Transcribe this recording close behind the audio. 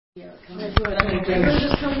Yeah. Everyone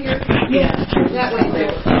just come here? Yeah. That way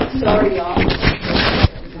there. Sorry, y'all.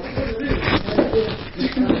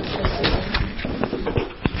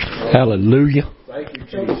 Hallelujah. Thank you,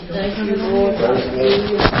 Jesus. Thank you, Lord.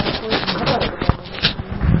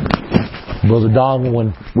 Brother Donald,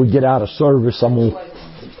 when we get out of service, I'm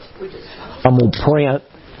gonna print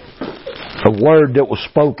a word that was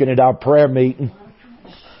spoken at our prayer meeting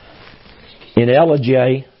in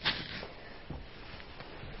LJ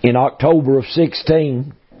in October of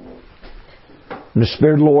 16. And the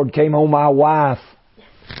Spirit of the Lord came on my wife,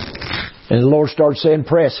 and the Lord started saying,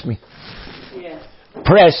 "Press me." Yes.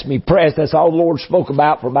 Press me, press. That's all the Lord spoke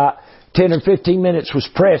about for about 10 or 15 minutes was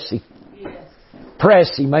pressing. Yes.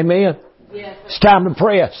 Press Him, amen? Yes. It's time to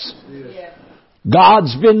press. Yes.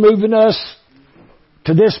 God's been moving us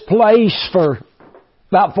to this place for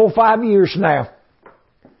about 4 or 5 years now.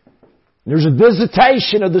 There's a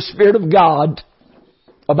visitation of the Spirit of God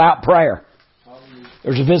about prayer.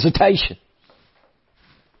 There's a visitation.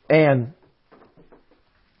 And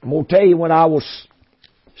I'm going to tell you, when I was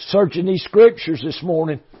searching these scriptures this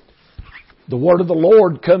morning, the Word of the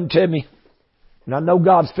Lord come to me. And I know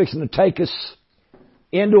God's fixing to take us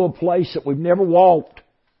into a place that we've never walked.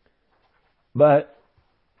 But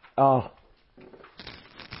I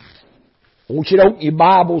want you to open your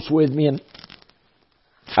Bibles with me. And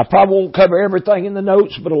I probably won't cover everything in the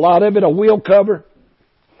notes, but a lot of it I will cover.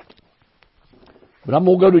 But I'm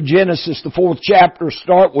going to go to Genesis, the 4th chapter, to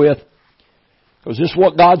start with. Because this is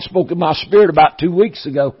what God spoke in my spirit about 2 weeks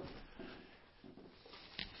ago.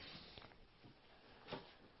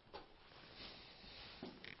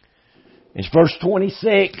 It's verse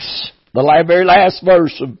 26, the very last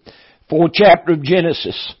verse of 4th chapter of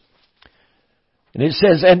Genesis. And it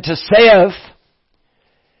says, "And to Seth,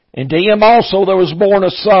 and to him also there was born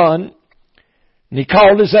a son, and he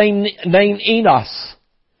called his name Enos.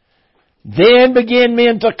 Then began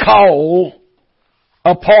men to call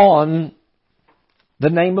upon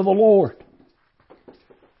the name of the Lord."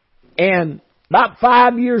 And about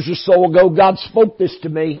 5 years or so ago, God spoke this to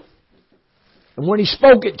me. And when He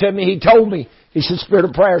spoke it to me, He told me, He said, "Spirit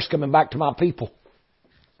of prayer is coming back to my people."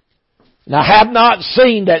 And I have not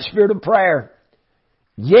seen that spirit of prayer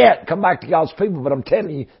yet come back to God's people, but I'm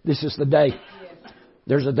telling you, this is the day.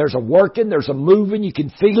 There's a working, there's a moving, you can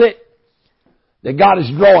feel it. That God is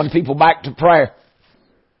drawing people back to prayer.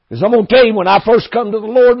 Because I'm going to tell you, when I first come to the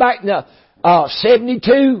Lord back in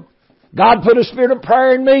 72, God put a spirit of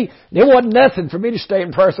prayer in me. And it wasn't nothing for me to stay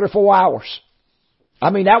in prayer 3 or 4 hours. I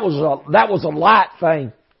mean, that was a light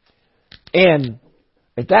thing. And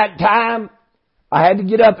at that time, I had to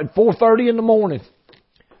get up at 4:30 in the morning.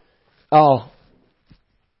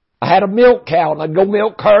 I had a milk cow, and I'd go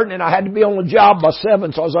milk her, and I had to be on the job by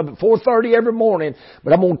 7, so I was up at 4:30 every morning.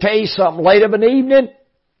 But I'm going to tell you something, late of an evening,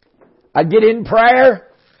 I'd get in prayer,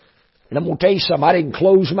 and I'm going to tell you something, I didn't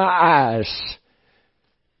close my eyes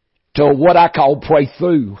to what I call pray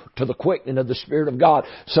through, to the quickening of the Spirit of God.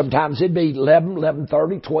 Sometimes it'd be 11,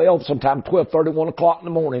 11:30, 12, sometimes 12:30, 1 o'clock in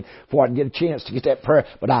the morning before I'd get a chance to get that prayer.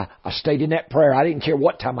 But I stayed in that prayer. I didn't care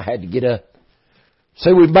what time I had to get up.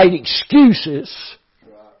 So we've made excuses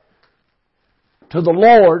to the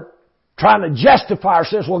Lord, trying to justify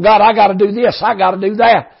ourselves. Well, God, I got to do this. I got to do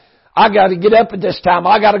that. I got to get up at this time.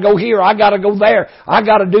 I got to go here. I got to go there. I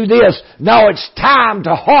got to do this. No, it's time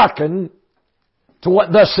to hearken to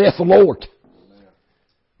what thus saith the Lord.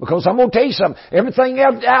 Because I'm going to tell you something. Everything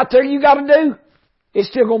out there you got to do, it's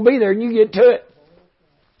still going to be there and you get to it.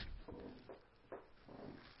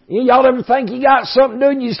 Y'all ever think you got something to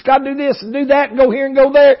do and you just got to do this and do that and go here and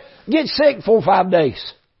go there? Get sick 4 or 5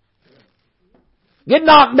 days. Get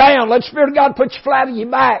knocked down. Let the Spirit of God put you flat on your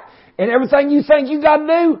back. And everything you think you got to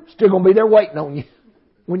do, still going to be there waiting on you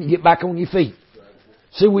when you get back on your feet.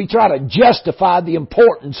 See, we try to justify the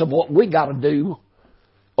importance of what we got to do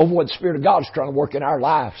over what the Spirit of God is trying to work in our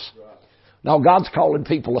lives. Now, God's calling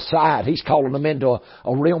people aside. He's calling them into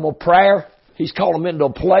a realm of prayer. He's calling them into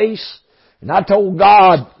a place. And I told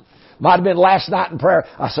God, might have been last night in prayer,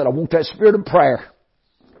 I said, I want that spirit of prayer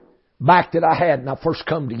back that I had when I first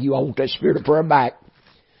come to you. I want that spirit of prayer back.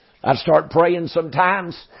 I'd start praying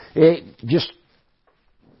sometimes. There'd be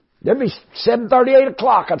 7:30, 8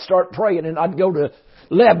 o'clock. I'd start praying and I'd go to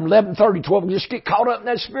 11, 11:30, 12 and just get caught up in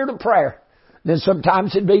that spirit of prayer. Then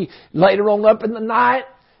sometimes it'd be later on up in the night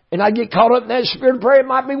and I'd get caught up in that spirit of prayer. It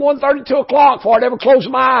might be 1:30, 2 o'clock before I'd ever close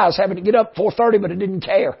my eyes, having to get up 4:30, but I didn't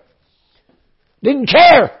care. Didn't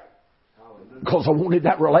care. Because I wanted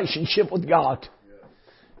that relationship with God.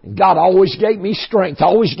 And God always gave me strength,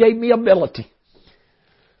 always gave me ability.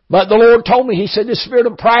 But the Lord told me, He said, the spirit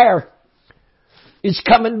of prayer is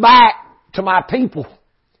coming back to my people.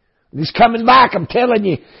 He's coming back, I'm telling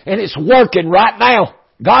you, and it's working right now.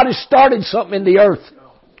 God has started something in the earth.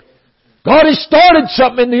 God has started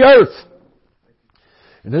something in the earth.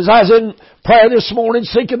 And as I was in prayer this morning,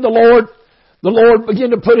 seeking the Lord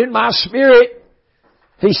began to put in my spirit.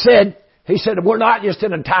 He said, we're not just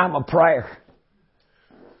in a time of prayer.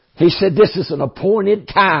 He said, this is an appointed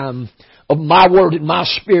time of my word and my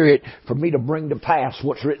spirit for me to bring to pass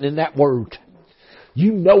what's written in that word.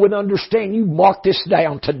 You know and understand, you mark this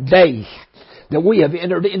down today, that we have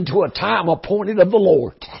entered into a time appointed of the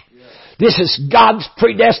Lord. This is God's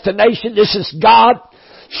predestination. This is God.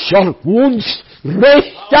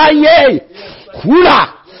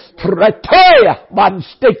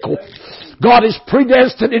 God is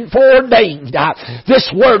predestined and foreordained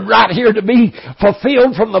this word right here to be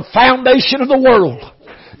fulfilled from the foundation of the world.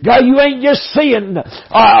 God, you ain't just seeing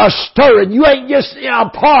a stirring. You ain't just a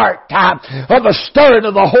part of a stirring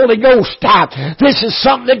of the Holy Ghost. This is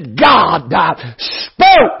something that God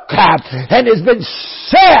spoke and has been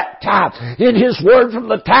set in His Word from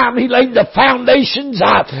the time He laid the foundations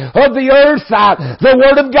of the earth. The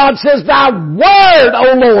Word of God says, Thy Word,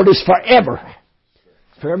 O Lord, is forever.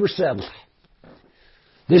 Forever settled.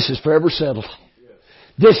 This is forever settled.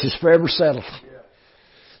 This is forever settled.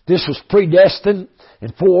 This was predestined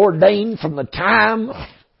and foreordained from the time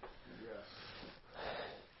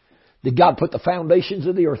that God put the foundations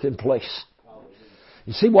of the earth in place.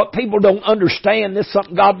 You see, what people don't understand, this is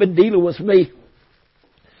something God been dealing with me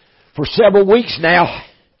for several weeks now.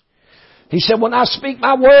 He said, when I speak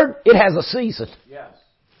my word, it has a season.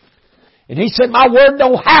 And He said, my word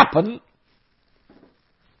don't happen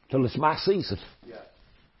till it's my season.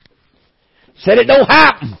 He said, it don't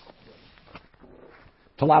happen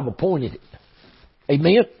till I've appointed it.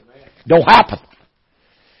 Amen? Don't happen.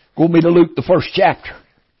 Go with me to Luke, the 1st chapter.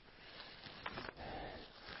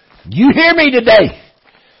 You hear me today.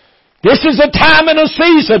 This is a time and a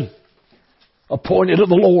season appointed of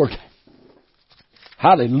the Lord.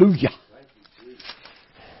 Hallelujah.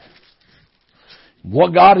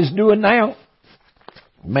 What God is doing now,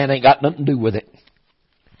 man ain't got nothing to do with it.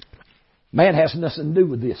 Man has nothing to do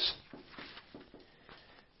with this.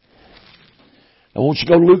 I want you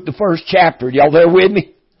to go to Luke, the 1st chapter. Y'all there with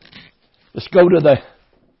me? Let's go to the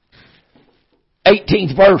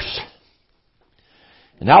 18th verse.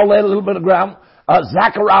 And I'll lay a little bit of ground.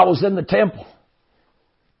 Zechariah was in the temple.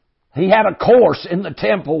 He had a course in the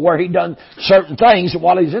temple where he done certain things. And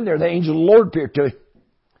while he's in there, the angel of the Lord appeared to him.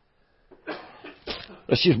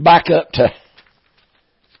 Let's just back up to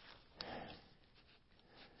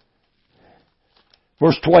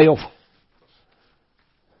verse 12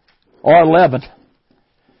 or 11.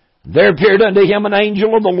 There appeared unto him an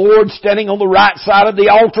angel of the Lord standing on the right side of the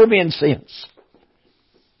altar of incense.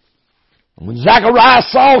 And when Zechariah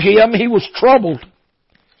saw him, he was troubled,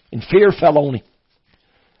 and fear fell on him.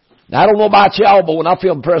 Now, I don't know about y'all, but when I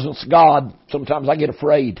feel the presence of God, sometimes I get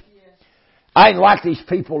afraid. I ain't like these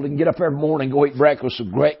people that can get up every morning and go eat breakfast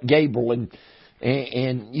with Gabriel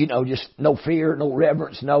and you know, just no fear, no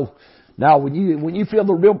reverence, no. Now, when you feel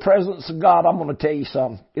the real presence of God, I'm going to tell you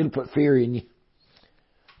something. It'll put fear in you.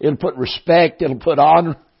 It'll put respect. It'll put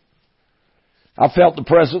honor. I felt the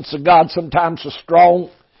presence of God sometimes so strong.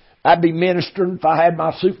 I'd be ministering. If I had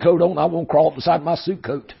my suit coat on, I won't crawl up beside my suit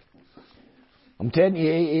coat. I'm telling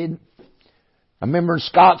you, I remember in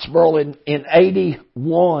Scottsboro in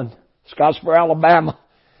 81, Scottsboro, Alabama,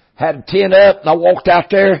 had a tent up and I walked out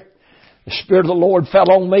there. The Spirit of the Lord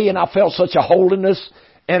fell on me and I felt such a holiness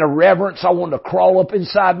and a reverence. I wanted to crawl up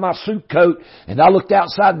inside my suit coat, and I looked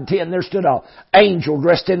outside the tent and there stood an angel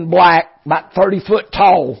dressed in black, about 30 foot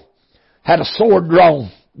tall, had a sword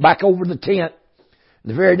drawn back over the tent.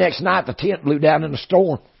 The very next night the tent blew down in a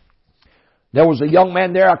storm. There was a young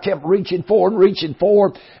man there I kept reaching for and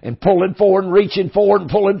pulling for and reaching for and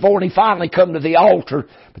pulling for, and he finally come to the altar.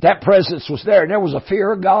 But that presence was there, and there was a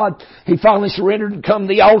fear of God. He finally surrendered and come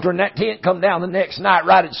to the altar, and that tent come down the next night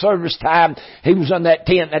right at service time. He was on that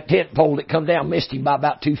tent pole that come down missed him by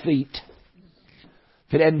about 2 feet.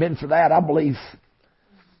 If it hadn't been for that, I believe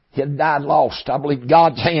he'd died lost. I believe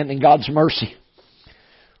God's hand and God's mercy.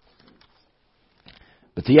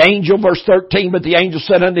 But the angel, verse 13, but the angel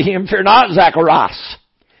said unto him, Fear not, Zacharias,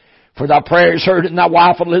 for thy prayer is heard, and thy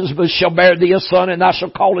wife Elizabeth shall bear thee a son, and thou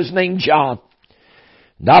shalt call his name John.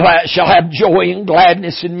 Thou shalt have joy and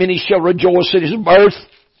gladness, and many shall rejoice at his birth.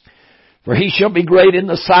 For he shall be great in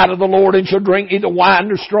the sight of the Lord, and shall drink neither wine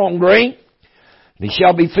nor strong drink. And he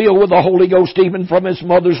shall be filled with the Holy Ghost even from his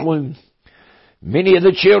mother's womb. Many of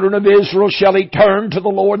the children of Israel shall he turn to the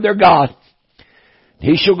Lord their God.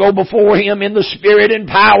 He shall go before him in the spirit and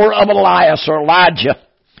power of Elias or Elijah,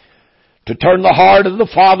 to turn the heart of the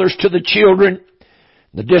fathers to the children,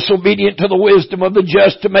 the disobedient to the wisdom of the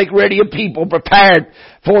just, to make ready a people prepared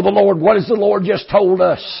for the Lord. What has the Lord just told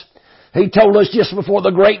us? He told us just before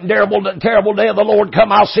the great and terrible day of the Lord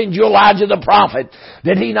come, I'll send you Elijah the prophet.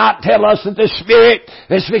 Did He not tell us that the Spirit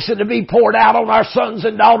is fixing to be poured out on our sons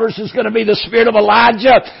and daughters is going to be the Spirit of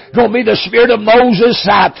Elijah, going to be the Spirit of Moses?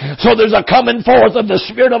 So there's a coming forth of the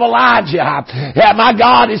Spirit of Elijah. Yeah, my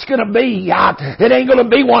God, it's going to be, it ain't going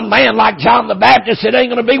to be one man like John the Baptist. It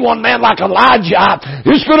ain't going to be one man like Elijah.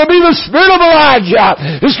 It's going to be the Spirit of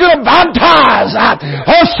Elijah. It's going to baptize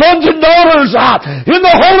our sons and daughters in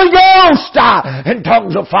the Holy Ghost. And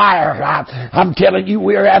tongues of fire. I'm telling you,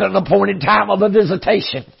 we're at an appointed time of a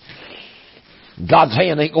visitation. God's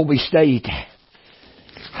hand ain't going to be stayed.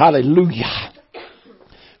 Hallelujah.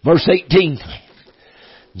 Verse 18.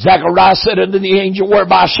 Zechariah said unto the angel,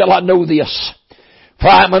 whereby shall I know this? For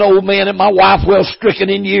I am an old man and my wife well stricken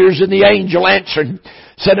in years. And the angel answered,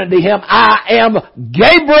 said unto him, I am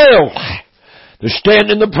Gabriel, to stand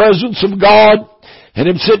in the presence of God, and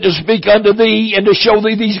am sent to speak unto thee, and to show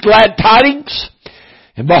thee these glad tidings.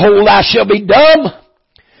 And behold, I shall be dumb,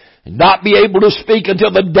 and not be able to speak until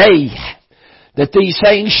the day that these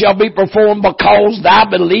things shall be performed, because thou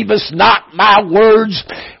believest not my words,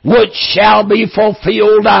 which shall be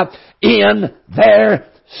fulfilled in their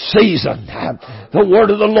season. The word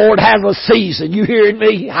of the Lord has a season. You hearing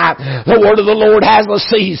me? The word of the Lord has a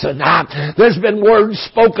season. There's been words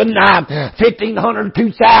spoken 1,500,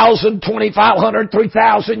 2,000, 2,500,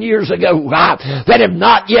 3,000 years ago that have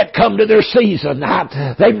not yet come to their season.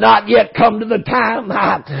 They've not yet come to the time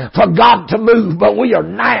for God to move, but we are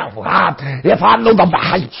now. If I know the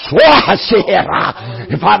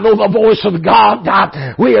voice of God,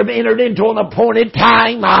 we have entered into an appointed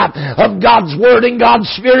time of God's word and God's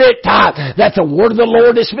Spirit, that the word of the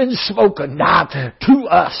Lord has been spoken to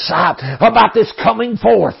us about this coming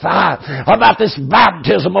forth, about this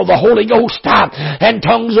baptism of the Holy Ghost and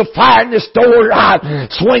tongues of fire in this door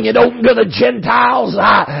swinging open to the Gentiles.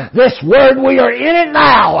 This word, we are in it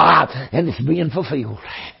now, and it's being fulfilled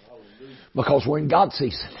because we're in God's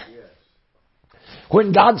season. We're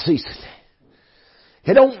in God's season.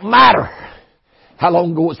 It don't matter how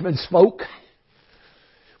long ago it's been spoke.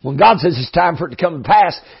 When God says it's time for it to come to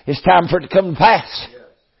pass, it's time for it to come to pass.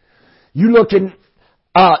 You look in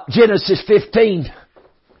Genesis 15.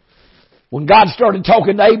 When God started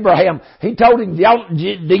talking to Abraham, He told him, do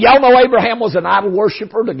y'all know Abraham was an idol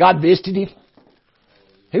worshiper that God visited him?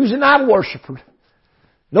 He was an idol worshiper.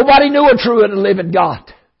 Nobody knew a true and a living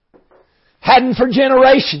God. Hadn't for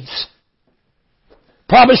generations.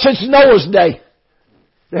 Probably since Noah's day.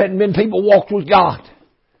 There hadn't been people walked with God.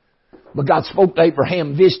 But God spoke to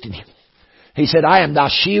Abraham, visited him. He said, I am thy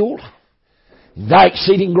shield, thy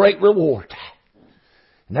exceeding great reward.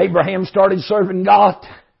 And Abraham started serving God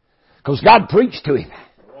because God preached to him.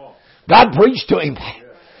 God preached to him.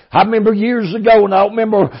 I remember years ago, and I don't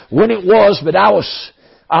remember when it was, but I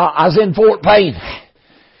was in Fort Payne.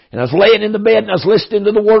 And I was laying in the bed and I was listening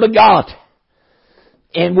to the Word of God.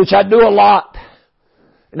 And which I do a lot.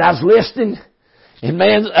 And I was listening. And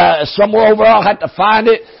man, somewhere over, I'll have to find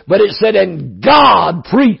it, but it said, and God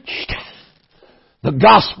preached the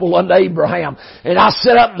gospel unto Abraham. And I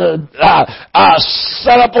sat up on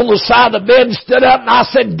the side of the bed and stood up and I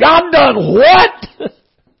said, God done what?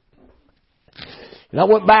 And I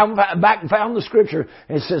went back and found the scripture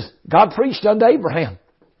and it says, God preached unto Abraham.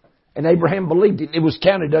 And Abraham believed it. It was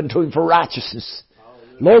counted unto him for righteousness.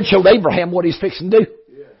 Lord showed Abraham what He's fixing to do.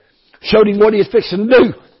 Showed him what He's fixing to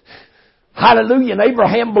do. Hallelujah. And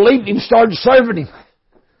Abraham believed Him, started serving Him.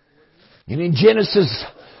 And in Genesis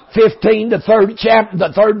 15, the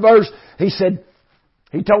third verse,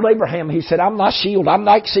 He told Abraham, He said, I'm thy shield, I'm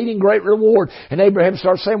thy exceeding great reward. And Abraham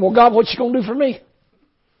started saying, well, God, what you going to do for me?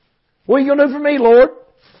 What are you going to do for me, Lord?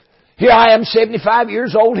 Here I am 75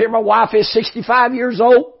 years old. Here my wife is 65 years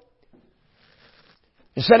old.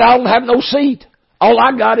 He said, I don't have no seed. All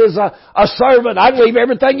I got is a servant. I can leave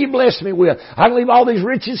everything You blessed me with. I can leave all these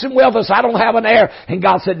riches and wealth. I don't have an heir. And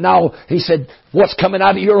God said, no. He said, what's coming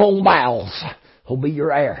out of your own bowels will be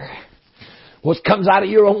your heir. What comes out of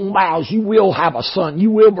your own bowels, you will have a son.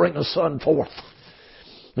 You will bring a son forth.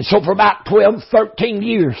 And so for about 12, 13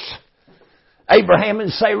 years, Abraham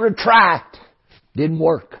and Sarah tried. Didn't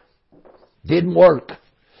work. Didn't work.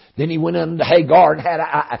 Then he went unto Hagar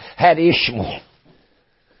and had Ishmael.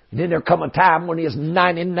 And then there come a time when he was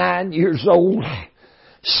 99 years old,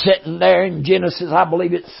 sitting there in Genesis, I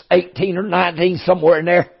believe it's 18 or 19, somewhere in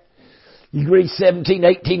there. You read 17,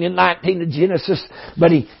 18, and 19 of Genesis.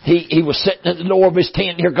 But he was sitting at the door of his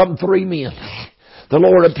tent. Here come three men. The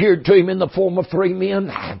Lord appeared to him in the form of 3 men.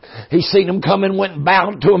 He seen them coming, went and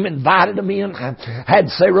bowed to them, invited them in, had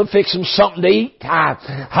Sarah fix them something to eat.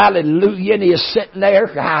 Hallelujah. And he is sitting there,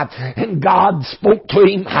 and God spoke to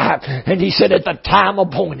him, and he said, at the time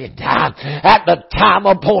appointed,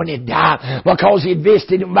 because he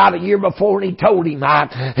visited him about a year before, and he told him,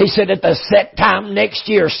 he said, at the set time next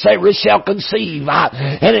year, Sarah shall conceive.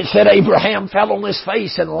 And it said Abraham fell on his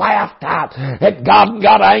face and laughed at God, and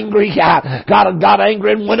got angry. God got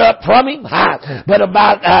angry and went up from him. But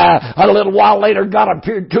about a little while later, God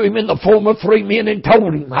appeared to him in the form of 3 men and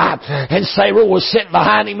told him. And Sarah was sitting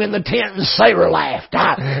behind him in the tent, and Sarah laughed.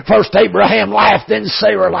 First Abraham laughed, then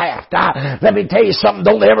Sarah laughed. Let me tell you something.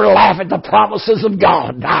 Don't ever laugh at the promises of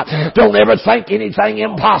God. Don't ever think anything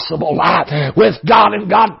impossible with God. And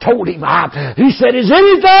God told him, he said, is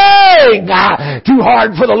anything too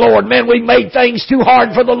hard for the Lord? Man, we made things too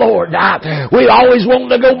hard for the Lord. We always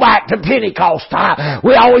want to go back to Pentecost.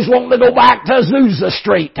 We always want to go back to Azusa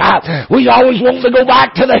Street. We always want to go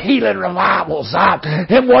back to the healing revivals.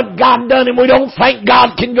 And what God done, and we don't think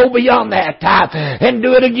God can go beyond that and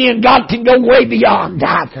do it again. God can go way beyond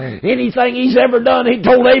anything He's ever done. He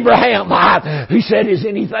told Abraham, He said, is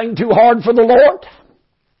anything too hard for the Lord?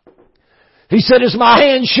 He said, is my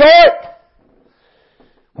hand short?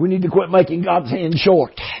 We need to quit making God's hand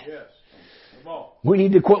short. Yes. Come on. We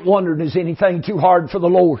need to quit wondering, is anything too hard for the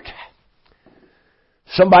Lord?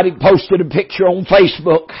 Somebody posted a picture on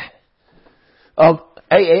Facebook of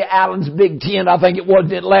A.A. Allen's big tent. I think it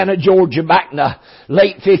was in Atlanta, Georgia, back in the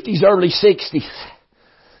late 50s, early 60s.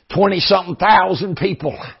 20-something thousand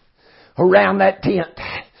people around that tent.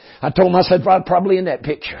 I told myself I'd probably in that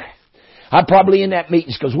picture. I'm probably in that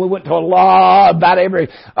meetings, because we went to a lot, about every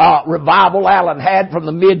revival Allen had from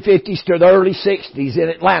the mid-50s to the early 60s in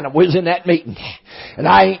Atlanta. We was in that meeting. And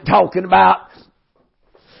I ain't talking about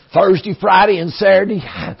Thursday, Friday, and Saturday.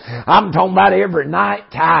 I'm talking about every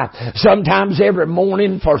night, sometimes every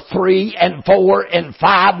morning for 3 and 4 and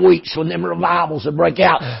 5 weeks when them revivals will break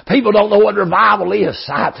out. People don't know what revival is.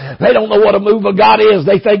 They don't know what a move of God is.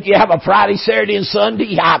 They think you have a Friday, Saturday, and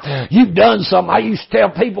Sunday. You've done something. I used to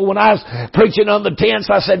tell people when I was preaching on the tents,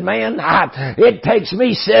 I said, man, it takes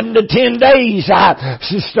me 7 to 10 days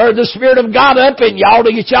to stir the Spirit of God up in y'all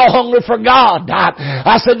to get y'all hungry for God.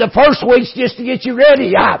 I said the first week's just to get you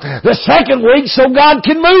ready. The second week so God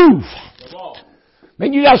can move. I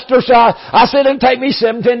mean, you got to stir. I said it'll take me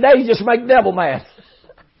 7, 10 days just to make the devil mad.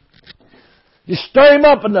 Just stir him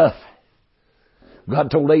up enough. God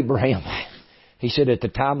told Abraham, He said, at the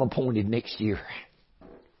time appointed next year,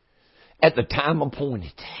 at the time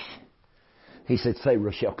appointed, He said,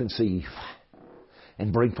 Sarah shall conceive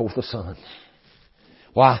and bring forth a son.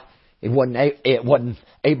 Why? It wasn't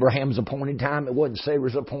Abraham's appointed time. It wasn't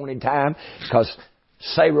Sarah's appointed time, because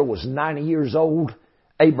Sarah was 90 years old.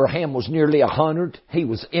 Abraham was nearly 100. He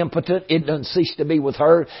was impotent. It doesn't cease to be with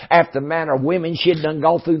her. After the manner of women, she had done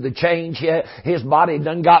gone through the change. His body had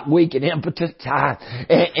done got weak and impotent.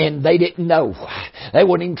 And they didn't know. They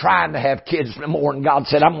weren't even trying to have kids no more. And God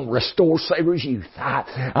said, I'm going to restore Sarah's youth.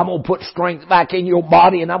 I'm going to put strength back in your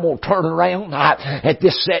body, and I'm going to turn around at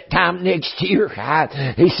this set time next year.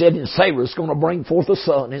 He said, and Sarah's going to bring forth a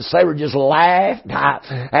son. And Sarah just laughed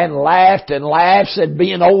and laughed and laughed. Said,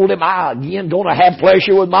 being old, am I again going to have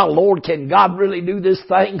pleasure with my Lord? Can God really do this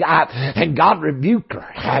thing? And God rebuked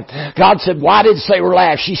her. God said, why did Sarah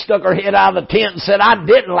laugh? She stuck her head out of the tent and said, I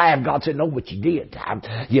didn't laugh. God said, no, but you did.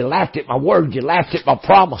 You laughed at my word. You laughed at my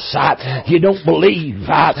promise. You don't believe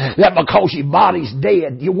that because your body's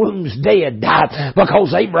dead, your womb's dead,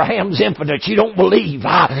 because Abraham's impotent, you don't believe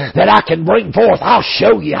that I can bring forth. I'll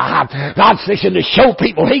show you. God's fixing to show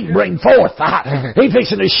people He can bring forth. He's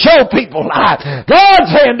fixing to show people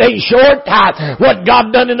God's hand ain't short. What God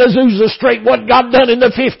done in Azusa Street, what God done in the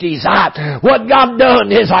 50s, what God done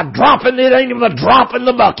is a drop in it, ain't even a drop in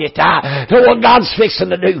the bucket to what God's fixing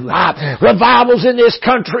to do. Revivals in this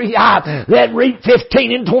country that reach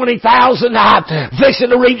 15 and 20,000, fixing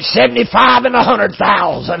to reach 75 and 100,000.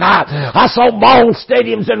 I saw ball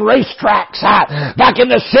stadiums and racetracks back in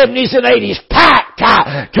the 70s and 80s packed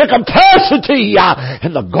to capacity,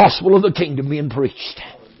 and the gospel of the kingdom being preached.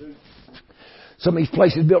 Some of these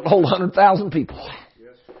places built to hold 100,000 people.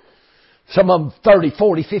 Some of them 30,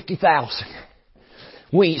 40, 50,000.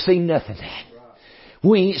 We ain't seen nothing.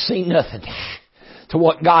 We ain't seen nothing to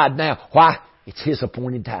what God now. Why? It's His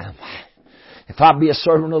appointed time. If I be a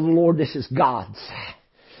servant of the Lord, this is God's.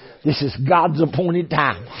 This is God's appointed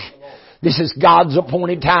time. This is God's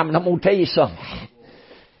appointed time. And I'm going to tell you something.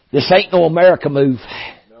 This ain't no America move.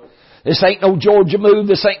 This ain't no Georgia move.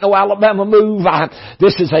 This ain't no Alabama move.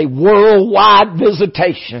 This is a worldwide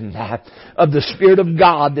visitation of the Spirit of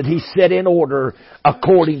God that He set in order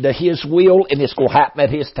according to His will, and it's going to happen at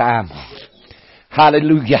His time.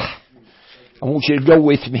 Hallelujah. I want you to go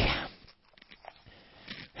with me.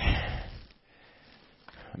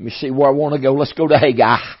 Let me see where I want to go. Let's go to Haggai.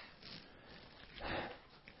 I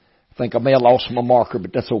think I may have lost my marker,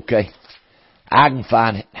 but that's okay. I can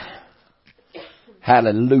find it.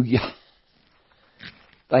 Hallelujah.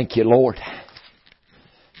 Thank you, Lord.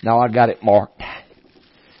 Now I got it marked.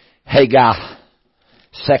 Haggai,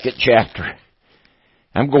 2nd chapter.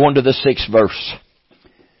 I'm going to the 6th verse.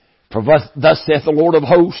 For thus saith the Lord of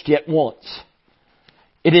hosts, yet once.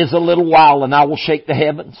 It is a little while, and I will shake the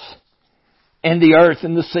heavens, and the earth,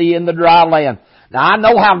 and the sea, and the dry land. Now I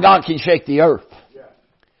know how God can shake the earth.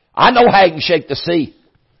 I know how He can shake the sea.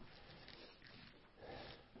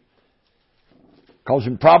 Because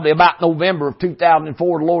in probably about November of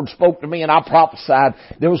 2004, the Lord spoke to me and I prophesied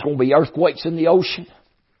there was going to be earthquakes in the ocean.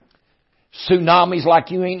 Tsunamis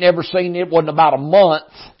like you ain't never seen. It wasn't about a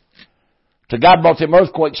month till God brought them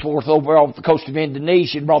earthquakes forth over off the coast of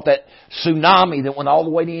Indonesia and brought that tsunami that went all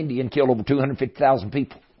the way to India and killed over 250,000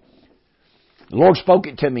 people. The Lord spoke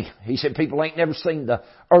it to me. He said, people ain't never seen the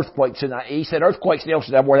earthquakes. And He said, earthquakes in the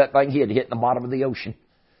ocean, that's where that thing hit in the bottom of the ocean.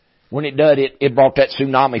 When it did, it brought that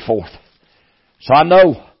tsunami forth. So I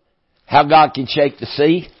know how God can shake the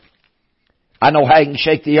sea. I know how He can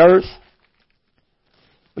shake the earth.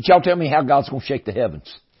 But y'all tell me how God's going to shake the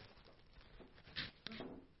heavens.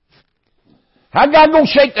 How God going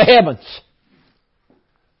to shake the heavens?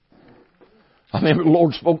 I remember the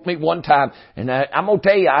Lord spoke to me one time, and I'm going to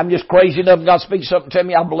tell you, I'm just crazy enough. God speaks something to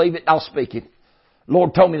me, I'll believe it, I'll speak it. The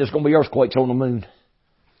Lord told me there's going to be earthquakes on the moon.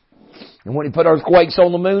 And when He put earthquakes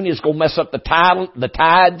on the moon, it's going to mess up the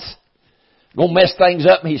tides. Going to mess things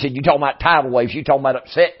up. And He said, you talking about tidal waves, you talking about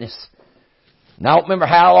upsetness. Now I don't remember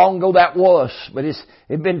how long ago that was, but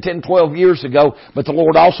it'd been 10, 12 years ago. But the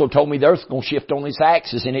Lord also told me the earth's going to shift on its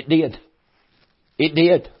axis, and it did. It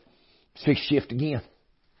did. It's fixed to shift again.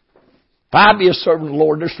 If I be a servant of the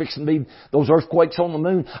Lord, there's fixing to be those earthquakes on the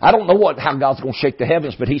moon. I don't know how God's going to shake the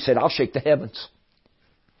heavens, but He said, I'll shake the heavens.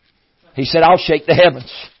 He said, I'll shake the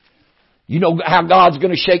heavens. You know how God's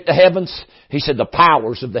going to shake the heavens? He said, the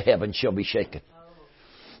powers of the heavens shall be shaken.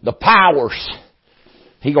 The powers.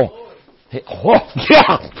 He going, oh,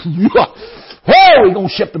 yeah. Oh, He's going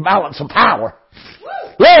to shift the balance of power.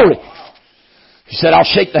 Glory. He said, I'll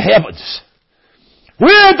shake the heavens.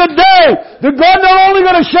 We're at the day that God not only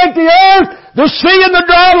going to shake the earth, the sea and the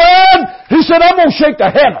dry land, He said, I'm going to shake the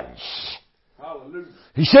heavens. Hallelujah.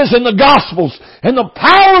 He says in the Gospels, and the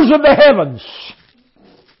powers of the heavens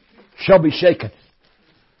shall be shaken.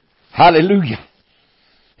 Hallelujah.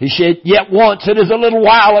 He said, yet once it is a little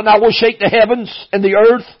while, and I will shake the heavens and the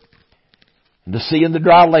earth and the sea and the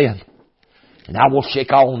dry land, and I will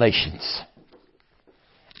shake all nations.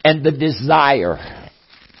 And the desire,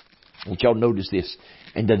 I want y'all to notice this,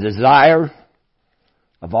 and the desire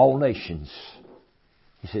of all nations,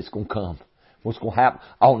 He said, it's going to come. What's going to happen?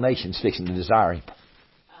 All nations fixing to desire Him.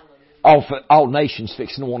 All nations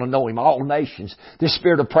fixing to want to know Him. All nations. This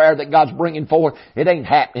spirit of prayer that God's bringing forward, it ain't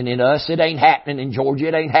happening in us. It ain't happening in Georgia.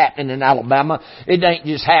 It ain't happening in Alabama. It ain't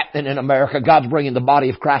just happening in America. God's bringing the body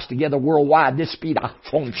of Christ together worldwide. This spirit,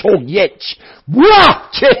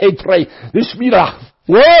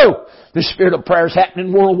 this spirit of prayer is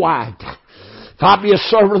happening worldwide. If I be a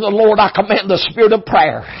servant of the Lord, I command the spirit of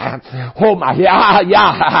prayer. Oh my,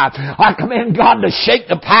 I command God to shake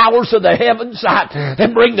the powers of the heavens and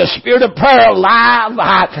bring the spirit of prayer alive.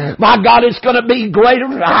 My God, it's going to be greater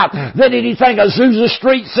than anything Azusa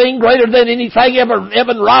Street seen, greater than anything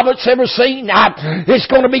Evan Roberts ever seen. It's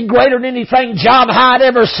going to be greater than anything John Hyde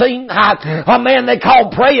ever seen. A man they call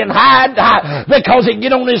Praying Hyde because he'd get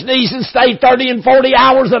on his knees and stay 30 and 40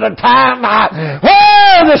 hours at a time.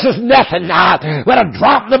 Oh, this is nothing. But a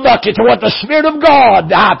drop in the bucket to what the Spirit of God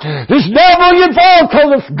is now bringing forth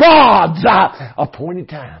because it's God's appointed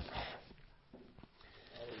time.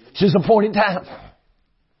 It's His appointed time.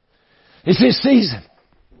 It's His season.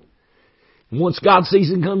 Once God's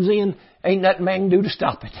season comes in, ain't nothing man can do to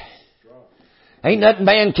stop it. Ain't nothing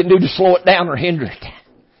man can do to slow it down or hinder it.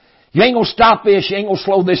 You ain't gonna stop this. You ain't gonna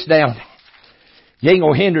slow this down. You ain't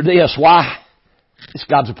gonna hinder this. Why? It's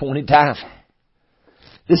God's appointed time.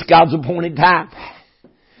 This God's appointed time.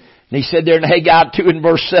 And He said there in Haggai 2 and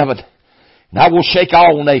verse 7, and I will shake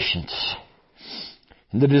all nations.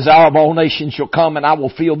 And the desire of all nations shall come, and I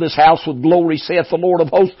will fill this house with glory, saith the Lord of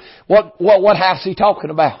hosts. What house is He talking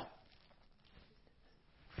about?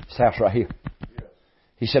 This house right here.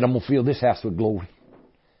 He said, I'm going to fill this house with glory.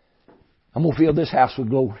 I'm going to fill this house with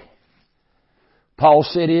glory. Paul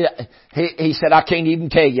said it. He said, I can't even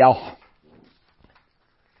tell y'all.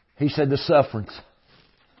 He said the sufferings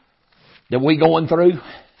that we going through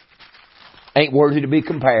ain't worthy to be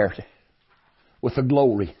compared with the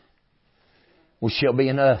glory which shall be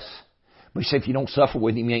in us. But he said, if you don't suffer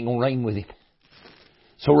with Him, you ain't going to reign with Him.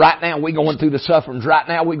 So right now we're going through the sufferings. Right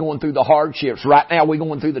now we're going through the hardships. Right now we're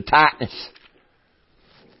going through the tightness.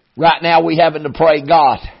 Right now we're having to pray,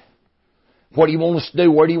 God, what do you want us to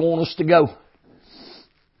do? Where do you want us to go?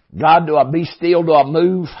 God, do I be still? Do I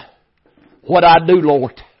move? What do I do,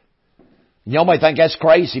 Lord? Y'all may think that's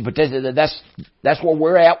crazy, but that's where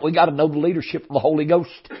we're at. We got to know the leadership of the Holy Ghost.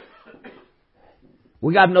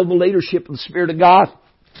 We got to know the leadership of the Spirit of God.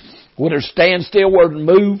 Whether to stand still, whether to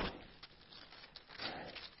move.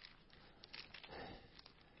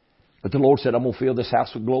 But the Lord said, I'm going to fill this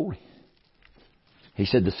house with glory. He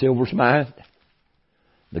said, the silver's mine.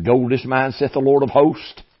 The gold is mine, saith the Lord of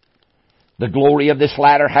hosts. The glory of this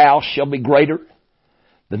latter house shall be greater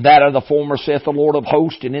than that of the former, saith the Lord of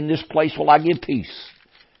hosts. And in this place will I give peace,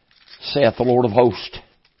 saith the Lord of hosts.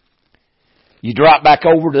 You drop back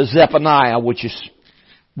over to Zephaniah, which is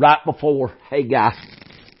right before Haggai.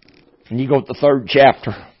 And you go to the 3rd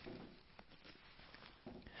chapter.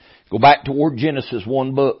 Go back toward Genesis,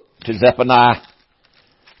 one book, to Zephaniah,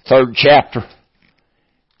 3rd chapter.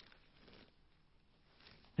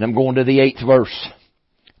 And I'm going to the 8th verse.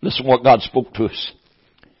 Listen what God spoke to us.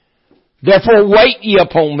 Therefore wait ye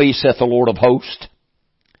upon me, saith the Lord of hosts,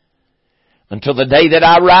 until the day that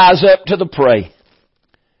I rise up to the prey.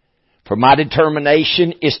 For my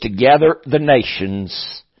determination is to gather the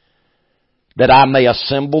nations, that I may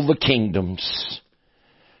assemble the kingdoms,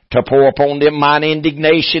 to pour upon them mine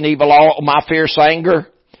indignation, even all my fierce anger.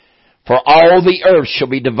 For all the earth shall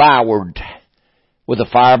be devoured with the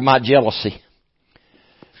fire of my jealousy.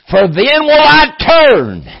 For then will I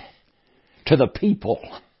turn to the people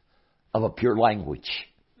of a pure language.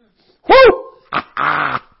 Woo!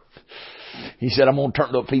 He said, I'm going to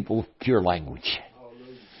turn to a people of pure language.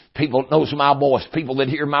 People that knows my voice. People that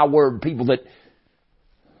hear my word. People that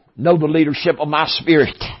know the leadership of my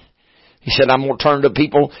Spirit. He said, I'm going to turn to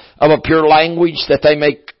people of a pure language, that they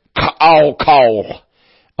may all call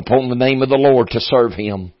upon the name of the Lord to serve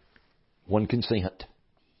Him. One consent.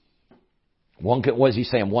 What is He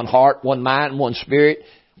saying? One heart, one mind, one spirit.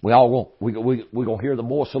 We're going to hear the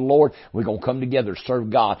voice of the Lord. We're going to come together to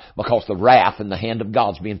serve God, because the wrath and the hand of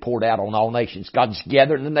God's being poured out on all nations. God's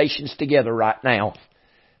gathering the nations together right now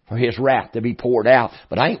for His wrath to be poured out.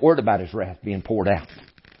 But I ain't worried about His wrath being poured out,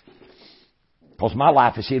 because my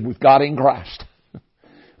life is hid with God in Christ.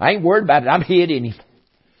 I ain't worried about it. I'm hid in Him.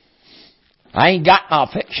 I ain't got my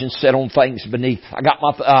affection set on things beneath. I got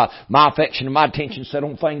my affection and my attention set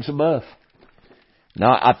on things above.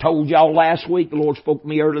 Now, I told y'all last week, the Lord spoke to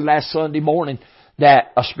me early last Sunday morning,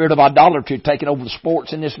 that a spirit of idolatry had taken over the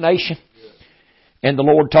sports in this nation. And the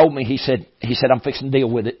Lord told me, He said, I'm fixing to deal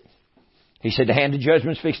with it. He said, the hand of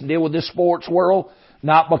judgment's fixing to deal with this sports world,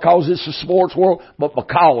 not because it's a sports world, but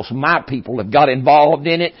because my people have got involved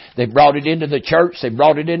in it. They brought it into the church. They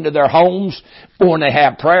brought it into their homes. More than they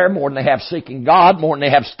have prayer, more than they have seeking God, more than they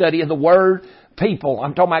have study of the Word. People,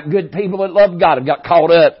 I'm talking about good people that love God, have got caught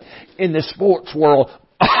up in this sports world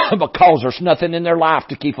because there's nothing in their life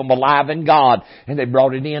to keep them alive in God. And they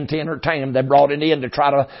brought it in to entertain them. They brought it in to try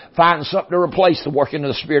to find something to replace the working of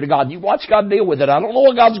the Spirit of God. You watch God deal with it. I don't know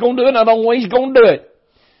what God's going to do, and I don't know when He's going to do it.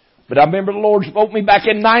 But I remember the Lord spoke to me back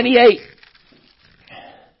in 98.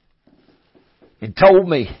 He told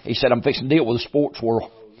me, He said, I'm fixing to deal with the sports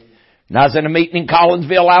world. And I was in a meeting in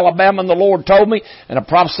Collinsville, Alabama, and the Lord told me, and I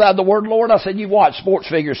prophesied the word of the Lord. I said, you watch, sports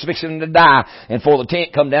figures fixing to die. And before the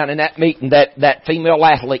tent come down in that meeting, that female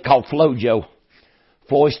athlete called FloJo,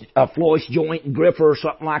 Floyd joint and gripper or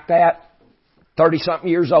something like that, 30-something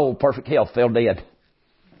years old, perfect health, fell dead.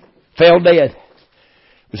 Fell dead.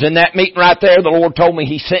 It was in that meeting right there, the Lord told me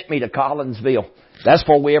He sent me to Collinsville. That's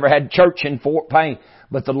before we ever had church in Fort Payne.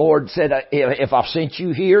 But the Lord said, if I've sent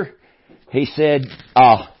you here, He said,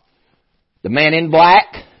 the man in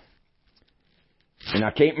black, and I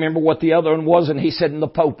can't remember what the other one was, and he said, and the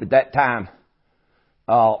Pope at that time.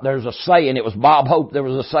 There's a saying, it was Bob Hope, there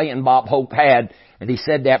was a saying Bob Hope had, and he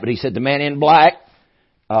said that, but he said the man in black,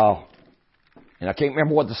 and I can't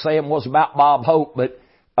remember what the saying was about Bob Hope, but,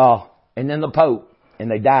 and then the Pope, and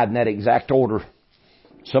they died in that exact order.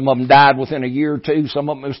 Some of them died within a year or two, some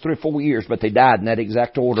of them it was 3 or 4 years, but they died in that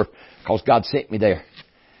exact order, because God sent me there.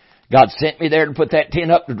 God sent me there to put that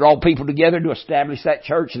tent up, to draw people together, to establish that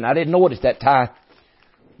church, and I didn't know it at that time.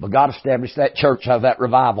 But God established that church out of that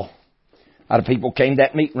revival. Out of people came to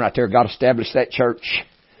that meeting right there, God established that church.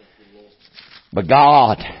 But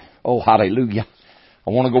God, oh hallelujah. I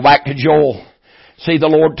want to go back to Joel. See, the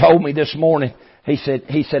Lord told me this morning, He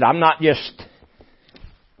said, I'm not just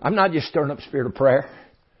stirring up the spirit of prayer.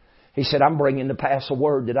 He said, I'm bringing to pass a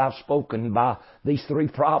word that I've spoken by these three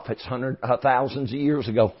prophets thousands of years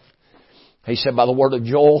ago. He said, by the word of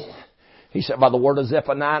Joel, he said, by the word of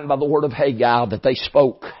Zephaniah, and by the word of Haggai, that they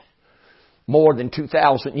spoke more than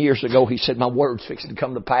 2,000 years ago. He said, my word's fixing to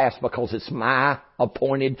come to pass because it's my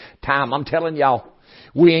appointed time. I'm telling y'all,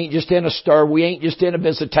 we ain't just in a stir. We ain't just in a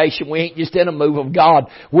visitation. We ain't just in a move of God.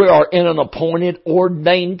 We are in an appointed,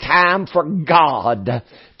 ordained time for God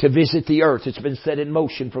to visit the earth. It's been set in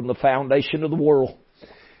motion from the foundation of the world.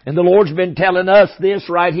 And the Lord's been telling us this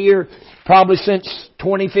right here probably since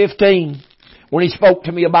 2015 when He spoke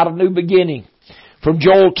to me about a new beginning. From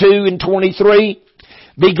Joel 2:23,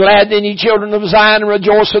 be glad then, ye children of Zion, and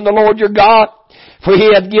rejoice in the Lord your God. For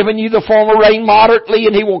He hath given you the former rain moderately,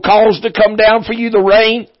 and He will cause to come down for you the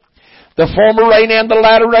rain, the former rain and the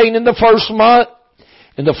latter rain in the first month.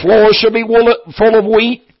 And the floor shall be full of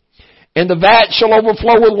wheat, and the vat shall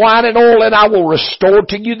overflow with wine and oil, and I will restore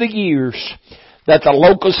to you the years that the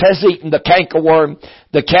locust has eaten, the cankerworm,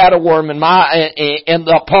 the caterworm, and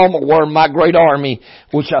the palmer worm, my great army,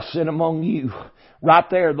 which I sent among you. Right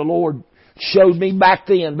there, the Lord showed me back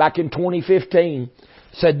then, back in 2015,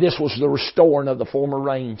 said this was the restoring of the former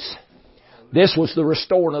rains. This was the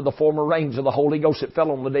restoring of the former rains of the Holy Ghost that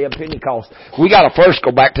fell on the day of Pentecost. We got to first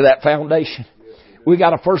go back to that foundation. We got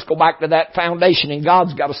to first go back to that foundation, and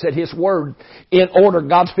God's got to set His Word in order.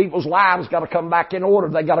 God's people's lives got to come back in order.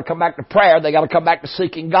 They got to come back to prayer. They got to come back to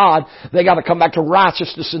seeking God. They got to come back to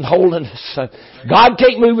righteousness and holiness. God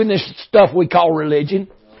can't move in this stuff we call religion.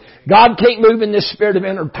 God can't move in this spirit of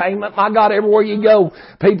entertainment. My God, everywhere you go,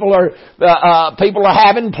 people are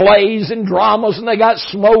having plays and dramas, and they got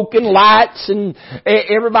smoke and lights, and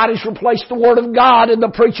everybody's replaced the Word of God and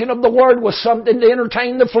the preaching of the Word with something to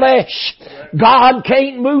entertain the flesh. God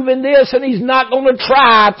can't move in this, and He's not going to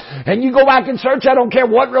try. And you go back and search, I don't care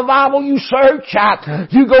what revival you search,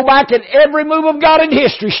 you go back, and every move of God in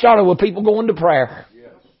history started with people going to prayer.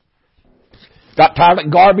 Got tired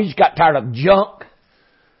of garbage, got tired of junk.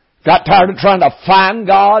 Got tired of trying to find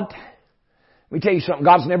God. Let me tell you something.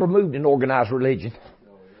 God's never moved in organized religion.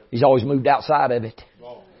 He's always moved outside of it.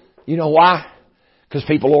 You know why? Because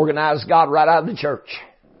people organize God right out of the church.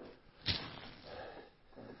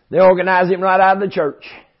 They organize Him right out of the church.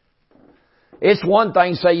 It's one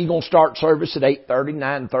thing, say you're going to start service at 8:30,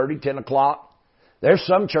 9:30, 10 o'clock. There's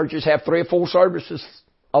some churches have 3 or 4 services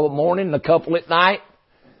of a morning and a couple at night.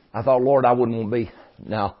 I thought, Lord, I wouldn't want to be.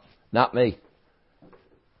 No, not me.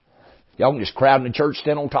 Y'all can just crowd in the church,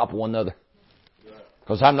 stand on top of one another.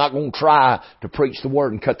 Because I'm not going to try to preach the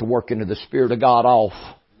Word and cut the work into the Spirit of God off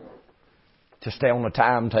to stay on the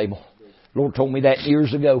timetable. The Lord told me that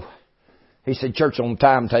years ago. He said, church on the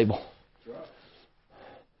timetable.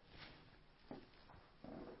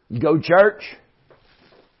 You go to church,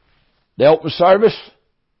 they open the service,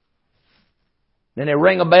 then they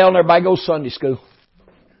ring a bell and everybody goes to Sunday school.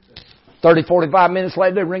 30, 45 minutes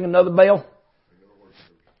later, they ring another bell.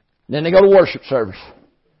 Then they go to worship service.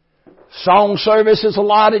 Song service is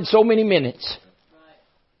allotted so many minutes.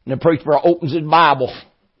 And the preacher opens his Bible.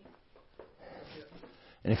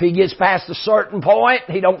 And if he gets past a certain point,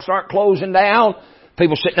 he don't start closing down.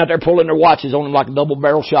 People sitting out there pulling their watches on him like a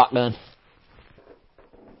double-barrel shotgun.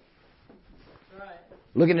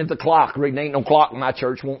 Looking at the clock, reading ain't no clock in my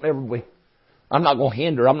church, won't ever be. I'm not going to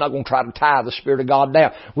hinder. I'm not going to try to tie the Spirit of God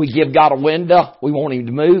down. We give God a window. We want Him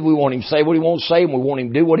to move. We want Him to say what He wants to say. And we want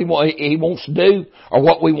Him to do what He wants to do. Or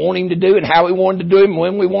what we want Him to do and how we want Him to do it and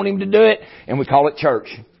when we want Him to do it. And we call it church.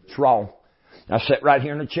 It's wrong. I sat right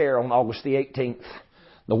here in the chair on August the 18th.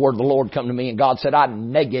 The word of the Lord come to me and God said, I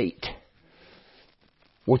negate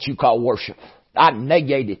what you call worship. I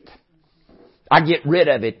negate it. I get rid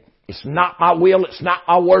of it. It's not my will. It's not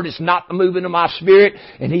my word. It's not the moving of my spirit.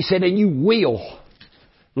 And He said, and you will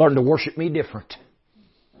learn to worship me different.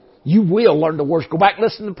 You will learn to worship. Go back and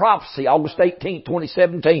listen to prophecy. August 18th,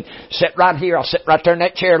 2017. Sat right here. I sat right there in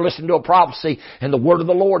that chair, listened to a prophecy, and the word of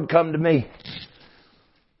the Lord come to me.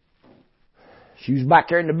 She was back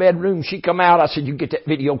there in the bedroom. She come out. I said, you get that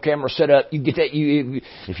video camera set up. You get that.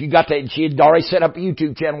 If you got that, she had already set up a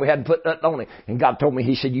YouTube channel. We hadn't put nothing on it. And God told me,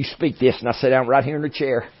 He said, you speak this. And I sat down right here in the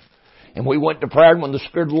chair. And we went to prayer, and when the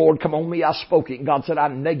Spirit of the Lord come on me, I spoke it. And God said, I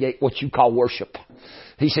negate what you call worship.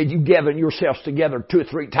 He said, you gather yourselves together 2 or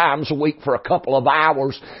 3 times a week for a couple of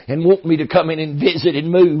hours and want me to come in and visit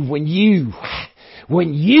and move when you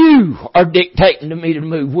when you are dictating to me to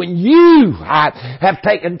move, when you have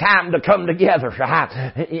taken time to come together.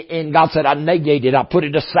 And God said, I negate it. I put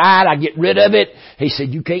it aside. I get rid of it. He said,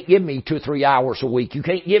 you can't give me 2 or 3 hours a week. You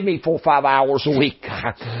can't give me 4 or 5 hours a week.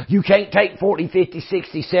 You can't take 40, 50,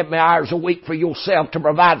 60, 70 hours a week for yourself to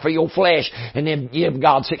provide for your flesh and then give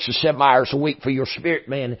God 6 or 7 hours a week for your spirit,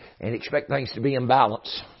 man, and expect things to be in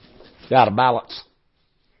balance. You're out of balance.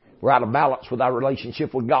 We're out of balance with our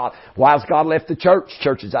relationship with God. Why has God left the church?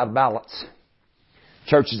 Church is out of balance.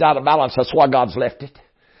 Church is out of balance. That's why God's left it.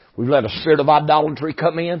 We've let a spirit of idolatry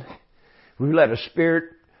come in. We've let a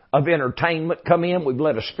spirit of entertainment come in. We've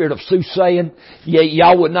let a spirit of soothsaying. Yeah,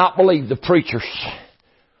 y'all would not believe the preachers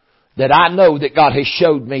that I know that God has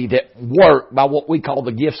showed me that work by what we call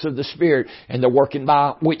the gifts of the Spirit, and they're working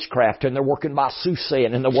by witchcraft, and they're working by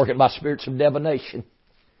soothsaying, and they're working by spirits of divination.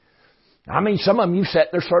 I mean, some of them you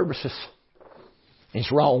set their services.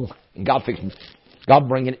 It's wrong. And God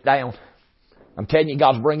bringing it down. I'm telling you,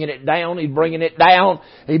 God's bringing it down. He's bringing it down.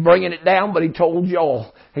 He's bringing it down, but He told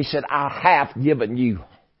y'all, He said, I have given you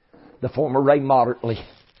the former rain moderately.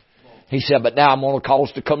 He said, but now I'm going to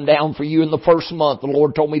cause to come down for you in the first month. The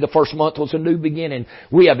Lord told me the first month was a new beginning.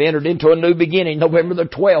 We have entered into a new beginning, November the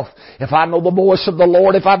 12th. If I know the voice of the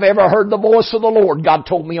Lord, if I've ever heard the voice of the Lord, God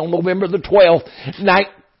told me on November the 12th,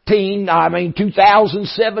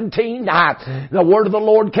 2017, the word of the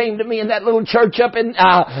Lord came to me in that little church up in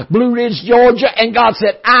Blue Ridge, Georgia, and God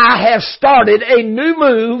said, I have started a new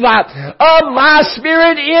move of my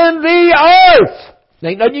Spirit in the earth.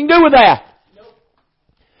 There ain't nothing you can do with that.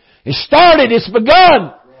 It started, it's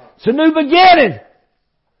begun. It's a new beginning.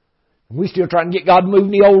 And we still trying to get God to move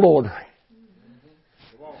in the old order.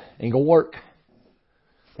 Ain't gonna work.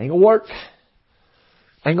 Ain't gonna work.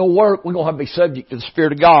 Ain't gonna work. We're gonna have to be subject to the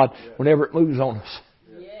Spirit of God whenever it moves on us.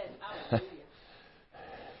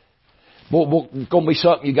 Boy, it's gonna be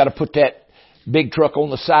something you gotta put that big truck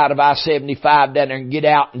on the side of I-75 down there and get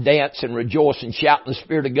out and dance and rejoice and shout in the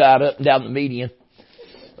Spirit of God up and down the median.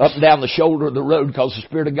 Up and down the shoulder of the road, because the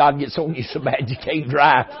Spirit of God gets on you so bad you can't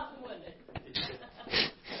drive.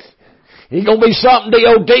 It's going to be something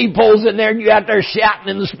DOT pulls in there and you out there shouting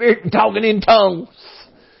in the Spirit and talking in tongues.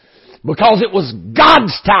 Because it was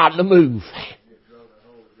God's time to move.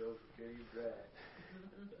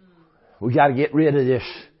 We got to get rid of this.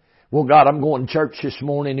 Well, God, I'm going to church this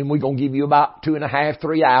morning and we're going to give you about 2.5,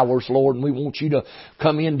 3 hours, Lord, and we want you to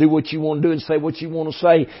come in, do what you want to do and say what you want to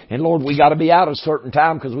say. And Lord, we got to be out at a certain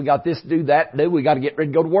time because we got this to do, that to do. We got to get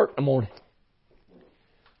ready to go to work in the morning.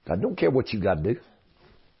 God don't care what you got to do.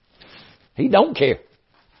 He don't care.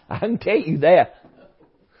 I can tell you that.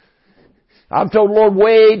 I've told the Lord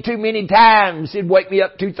way too many times. He'd wake me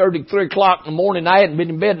up 2:30, 3 o'clock in the morning. I hadn't been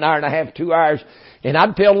in bed an hour and a half, 2 hours. And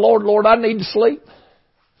I'd tell the Lord, Lord, I need to sleep.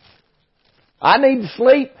 I need to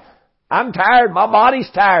sleep. I'm tired. My body's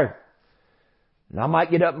tired. And I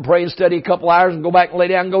might get up and pray and study a couple hours and go back and lay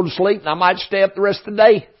down and go to sleep. And I might stay up the rest of the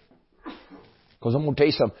day. Because I'm going to tell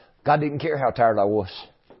you something. God didn't care how tired I was.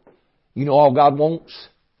 You know all God wants?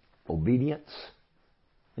 Obedience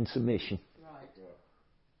and submission. Right.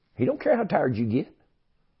 He don't care how tired you get.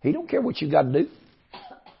 He don't care what you got to do.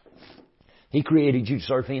 He created you to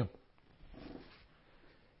serve Him.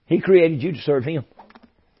 He created you to serve Him.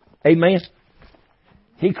 Amen.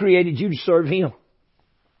 He created you to serve Him.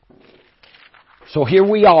 So here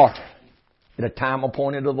we are at a time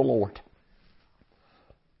appointed of the Lord.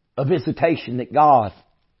 A visitation that God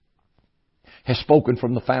has spoken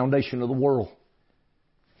from the foundation of the world.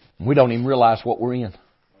 We don't even realize what we're in.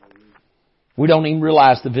 We don't even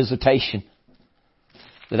realize the visitation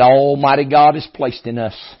that Almighty God has placed in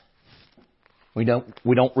us. We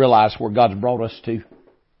don't realize where God's brought us to.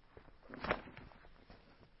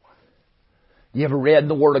 You ever read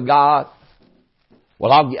the Word of God?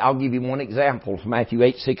 Well, I'll give you one example. It's Matthew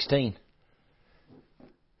 8:16.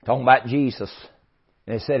 Talking about Jesus.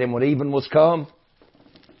 And it said, and when even was come,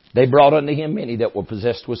 they brought unto Him many that were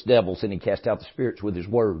possessed with devils, and He cast out the spirits with His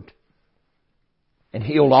word. And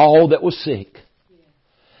healed all that was sick.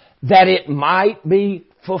 That it might be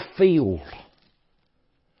fulfilled.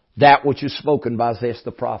 That which is spoken by Isaiah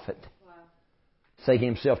the prophet. Wow. Say He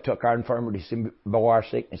Himself took our infirmities and bore our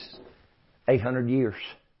sicknesses. 800 years.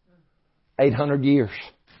 800 years.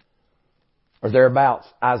 Or thereabouts.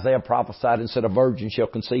 Isaiah prophesied and said, a virgin shall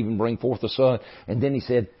conceive and bring forth a son. And then he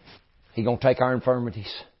said, He's going to take our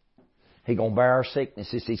infirmities. He's going to bear our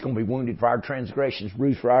sicknesses. He's going to be wounded for our transgressions,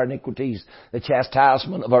 bruised for our iniquities. The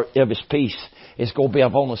chastisement of His peace is going to be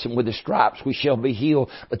upon us, and with His stripes we shall be healed.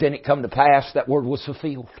 But then it come to pass, that word was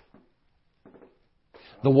fulfilled.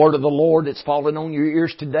 The word of the Lord that's fallen on your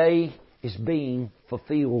ears today is being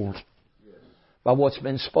fulfilled. by what's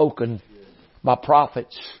been spoken by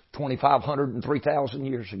prophets 2,500 and 3,000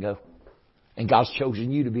 years ago. And God's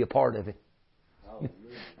chosen you to be a part of it.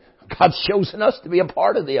 God's chosen us to be a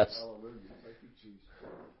part of this.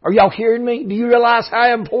 Are y'all hearing me? Do you realize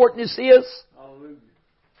how important this is?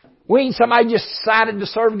 We ain't somebody just decided to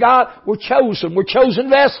serve God. We're chosen. We're chosen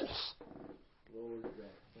vessels.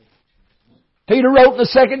 Peter wrote in the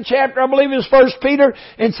 2nd chapter, I believe it was 1 Peter,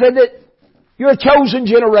 and said that you're a chosen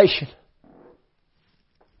generation.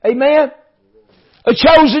 Amen? A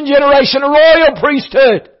chosen generation, a royal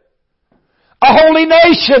priesthood, a holy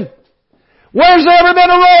nation. Where's there ever been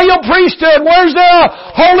a royal priesthood? Where's there a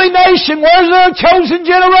holy nation? Where's there a chosen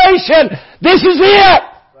generation? This is it.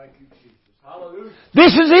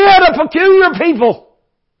 This is it, a peculiar people.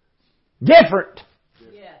 Different.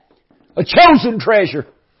 A chosen treasure.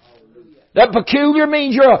 That peculiar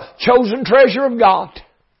means you're a chosen treasure of God.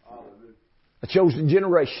 A chosen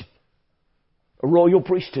generation. A royal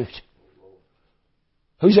priesthood.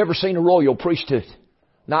 Who's ever seen a royal priesthood?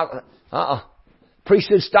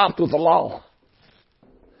 Priesthood stopped with the law.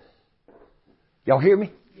 Y'all hear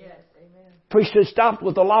me? Yes, amen. Priesthood stopped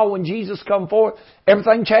with the law when Jesus come forth.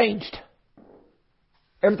 Everything changed.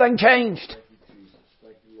 Everything changed.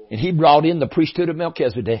 And He brought in the priesthood of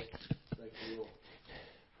Melchizedek.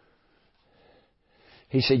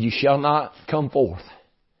 He said, you shall not come forth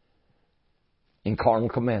in carnal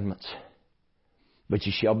commandments, but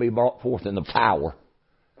you shall be brought forth in the power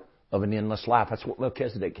of an endless life. That's what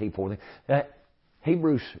Melchizedek came forth in.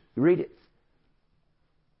 Hebrews, read it.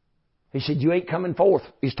 He said, you ain't coming forth.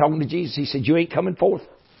 He's talking to Jesus. He said, you ain't coming forth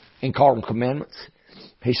in carnal commandments.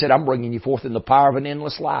 He said, I'm bringing you forth in the power of an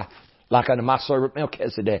endless life, like unto my servant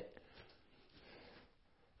Melchizedek.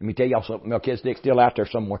 Let me tell y'all something. Melchizedek's still out there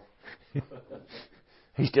somewhere.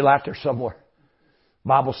 He's still out there somewhere.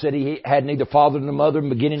 Bible said he had neither father nor mother in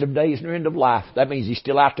the beginning of days nor end of life. That means he's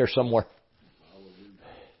still out there somewhere.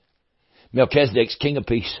 Melchizedek's king of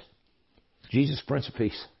peace. Jesus, Prince of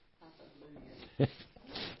Peace.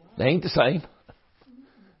 They ain't the same.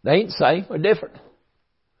 They ain't the same. They're different.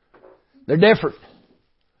 They're different.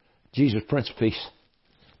 Jesus, Prince of Peace.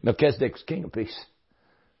 Melchizedek's King of Peace.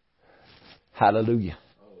 Hallelujah.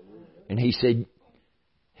 And He said,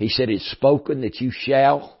 it's spoken that you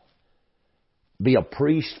shall be a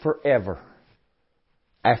priest forever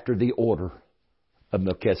after the order of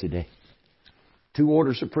Melchizedek. 2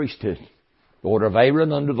 orders of priesthood. The order of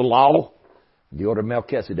Aaron under the law, the order of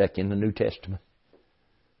Melchizedek in the New Testament.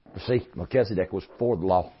 You see, Melchizedek was before the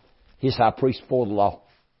law. His high priest before the law.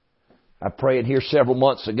 I prayed here several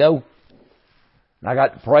months ago. And I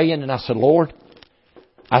got to praying and I said, Lord,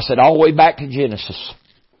 I said all the way back to Genesis.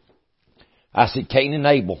 I said Cain and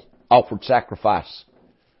Abel offered sacrifice.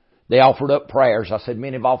 They offered up prayers. I said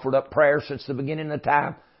men have offered up prayers since the beginning of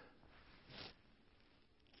time.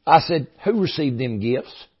 I said, who received them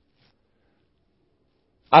gifts?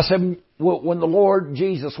 I said, when the Lord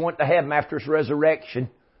Jesus went to heaven after His resurrection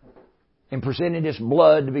and presented His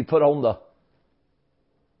blood to be put on the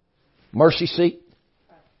mercy seat,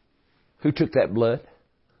 who took that blood?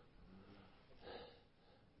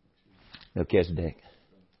 Melchizedek.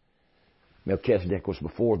 Melchizedek was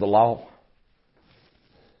before the law.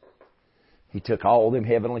 He took all them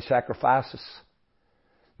heavenly sacrifices.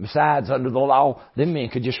 Besides, under the law, them men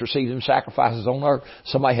could just receive them sacrifices on earth.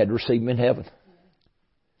 Somebody had to receive them in heaven.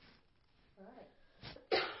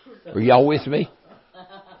 Are y'all with me?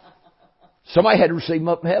 Somebody had to receive them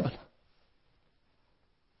up in heaven.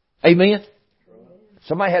 Amen?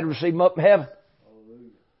 Somebody had to receive them up in heaven.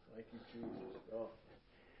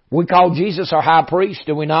 We call Jesus our high priest,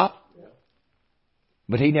 do we not?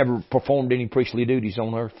 But He never performed any priestly duties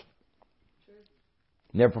on earth.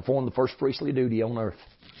 Never performed the first priestly duty on earth.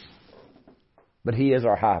 But He is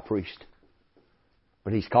our high priest.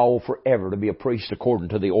 But He's called forever to be a priest according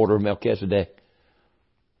to the order of Melchizedek.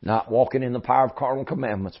 Not walking in the power of carnal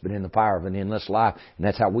commandments, but in the power of an endless life. And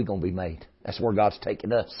that's how we're going to be made. That's where God's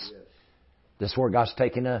taking us. That's where God's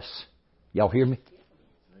taking us. Y'all hear me?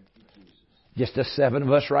 Just us 7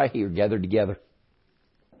 of us right here gathered together.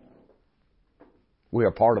 We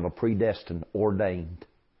are part of a predestined, ordained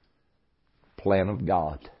plan of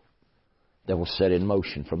God that was set in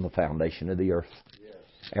motion from the foundation of the earth.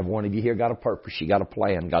 Every one of you here got a purpose. You got a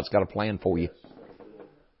plan. God's got a plan for you.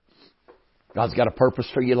 God's got a purpose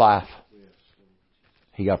for your life.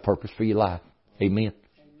 He got a purpose for your life. Amen.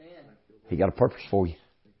 He got a purpose for you.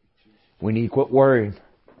 We need to quit worrying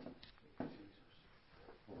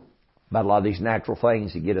about a lot of these natural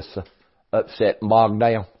things that get us upset and bogged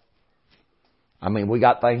down. I mean, we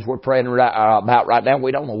got things we're praying about right now.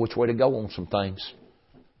 We don't know which way to go on some things.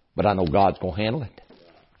 But I know God's going to handle it.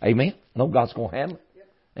 Amen? No, God's going to handle it.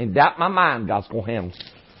 Ain't doubt in my mind God's going to handle it.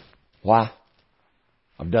 Why?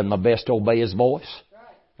 I've done my best to obey His voice.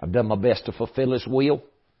 I've done my best to fulfill His will.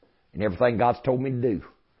 And everything God's told me to do,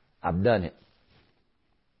 I've done it.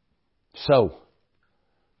 So,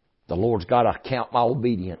 the Lord's got to count my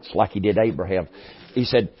obedience like He did Abraham. He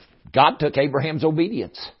said, God took Abraham's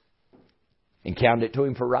obedience and counted it to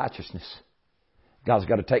him for righteousness. God's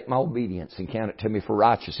got to take my obedience and count it to me for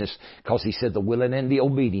righteousness, because He said the willing and the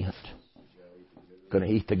obedient going to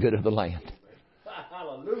eat the good of the land.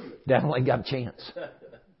 Hallelujah. Devil ain't got a chance.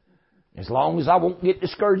 As long as I won't get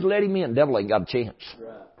discouraged, let him in. Devil ain't got a chance.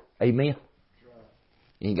 Amen.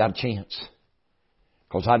 He ain't got a chance.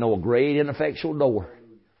 Because I know a great and effectual door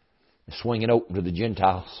is swinging open to the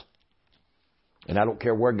Gentiles. And I don't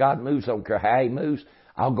care where God moves. I don't care how He moves.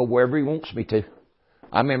 I'll go wherever He wants me to.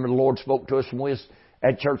 I remember the Lord spoke to us when we was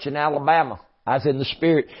at church in Alabama. I was in the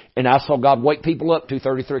Spirit, and I saw God wake people up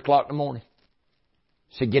 2:30, 3 o'clock in the morning.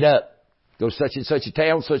 He said, get up. Go to such and such a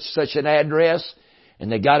town, such and such an address.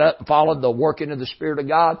 And they got up and followed the working of the Spirit of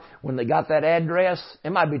God. When they got that address,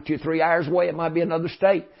 it might be 2 or 3 hours away. It might be another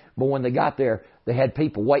state. But when they got there, they had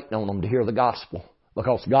people waiting on them to hear the gospel,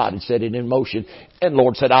 because God had set it in motion. And the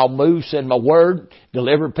Lord said, I'll move, send my word,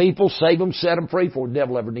 deliver people, save them, set them free, for the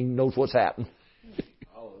devil ever even knows what's happening.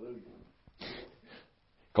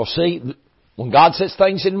 Because see, when God sets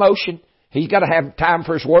things in motion, He's got to have time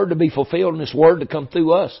for His word to be fulfilled and His word to come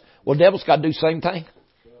through us. Well, the devil's got to do the same thing.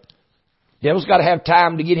 The devil's got to have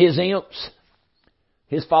time to get his imps,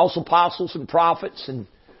 his false apostles and prophets and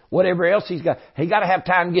whatever else he's got. He got to have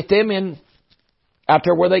time to get them in out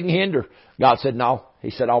there where they can hinder. God said, no. He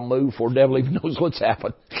said, I'll move before the devil even knows what's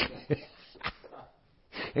happened.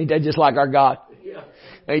 Ain't that just like our God?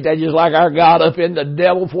 Ain't that just like our God up in the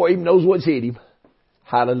devil before he even knows what's hit him?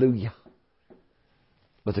 Hallelujah.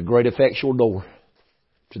 But the great effectual door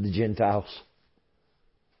to the Gentiles.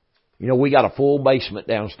 You know, we got a full basement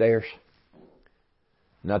downstairs.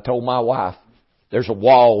 And I told my wife, there's a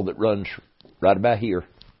wall that runs right about here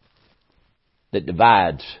that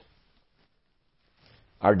divides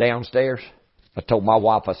our downstairs. I told my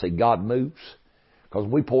wife, I said, God moves, because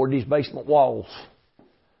we poured these basement walls.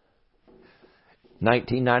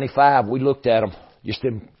 1995, we looked at them, just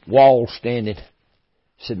them walls standing. I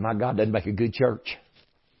said, my God, that'd make a good church.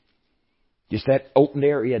 Just that open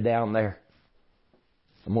area down there.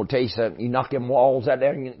 I'm going to tell you something. You knock them walls out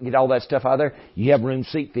there and get all that stuff out there, you have room to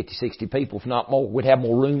seat 50, 60 people, if not more. We'd have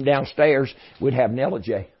more room downstairs. We'd have Nella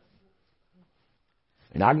J.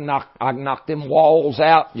 And I can knock them walls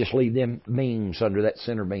out, just leave them beams under that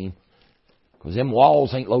center beam. Because them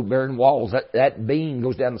walls ain't load-bearing walls. That beam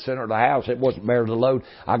goes down the center of the house. It wasn't bearing the load.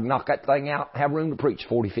 I can knock that thing out, have room to preach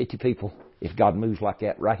 40, 50 people if God moves like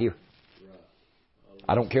that right here.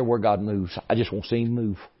 I don't care where God moves. I just want to see Him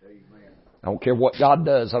move. I don't care what God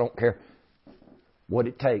does. I don't care what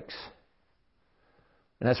it takes.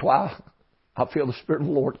 And that's why I feel the Spirit of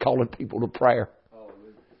the Lord calling people to prayer.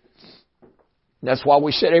 And that's why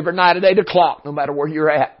we sit every night at 8 o'clock, no matter where you're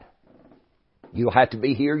at. You don't have to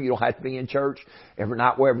be here. You don't have to be in church. Every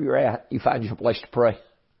night, wherever you're at, you find your place to pray.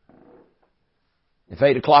 If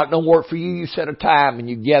 8 o'clock don't work for you, you set a time and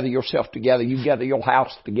you gather yourself together. You gather your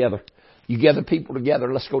house together. You gather people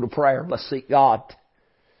together. Let's go to prayer. Let's seek God.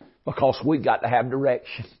 Because we've got to have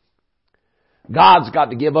direction. God's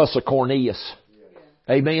got to give us a Cornelius.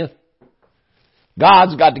 Amen.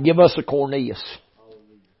 God's got to give us a Cornelius.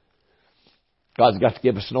 God's got to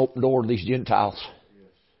give us an open door to these Gentiles.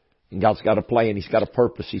 And God's got a plan. He's got a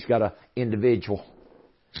purpose. He's got an individual.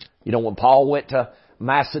 You know, when Paul went to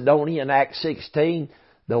Macedonia in Acts 16,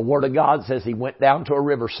 the Word of God says he went down to a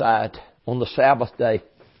riverside on the Sabbath day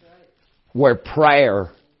where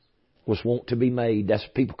prayer was wont to be made. That's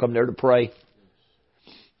people come there to pray.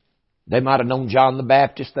 They might have known John the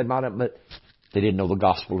Baptist. They might have, but they didn't know the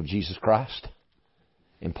gospel of Jesus Christ.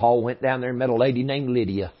 And Paul went down there and met a lady named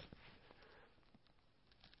Lydia.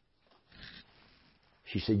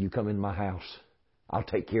 She said, you come in my house. I'll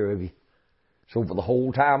take care of you. So for the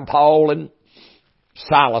whole time Paul and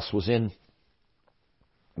Silas was in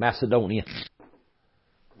Macedonia,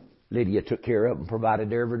 Lydia took care of them, provided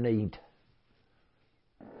their every need.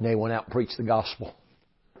 And they went out and preached the gospel.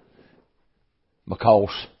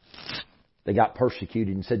 Because they got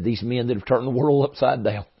persecuted and said, these men that have turned the world upside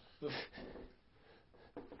down.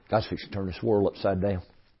 God's fixing to turn this world upside down.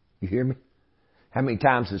 You hear me? How many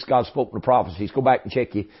times has God spoken to prophecies? Go back and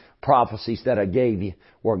check your prophecies that I gave you,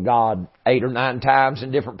 where God 8 or 9 times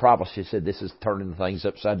in different prophecies said this is turning things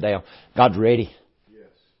upside down. God's ready. Yes.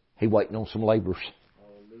 He waiting on some laborers.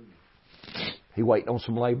 Hallelujah. He waiting on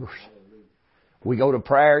some laborers. Hallelujah. We go to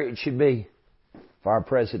prayer, it should be for our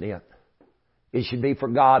president. It should be for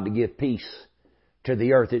God to give peace to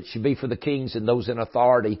the earth. It should be for the kings and those in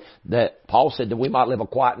authority, that Paul said that we might live a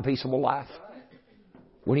quiet and peaceable life.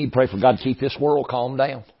 We need to pray for God to keep this world calmed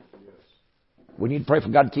down. We need to pray for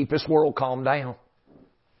God to keep this world calmed down.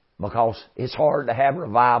 Because it's hard to have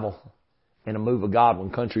revival and a move of God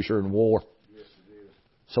when countries are in war.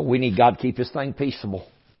 So we need God to keep this thing peaceable.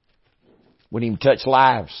 We need to touch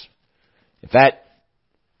lives. If that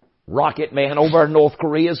rocket man over in North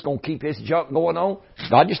Korea is going to keep his junk going on,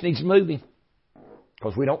 God just needs to move him.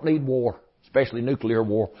 Because we don't need war, especially nuclear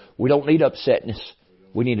war. We don't need upsetness.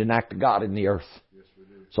 We need an act of God in the earth.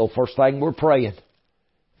 So first thing we're praying,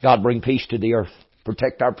 God bring peace to the earth.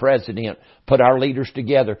 Protect our president. Put our leaders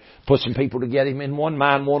together. Put some people together in one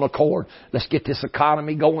mind, one accord. Let's get this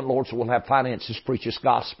economy going, Lord, so we'll have finances to preach this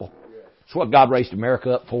gospel. That's what God raised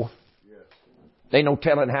America up for. They ain't no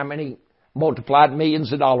telling how many multiplied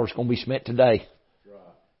millions of dollars going to be spent today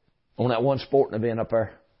on that one sporting event up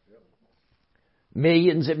there.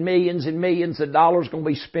 Millions and millions and millions of dollars going to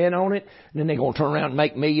be spent on it. And then they're going to turn around and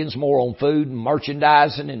make millions more on food and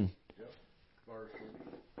merchandising and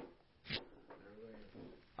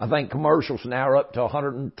I think commercials now are up to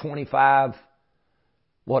 125,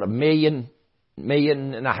 $1.5 million,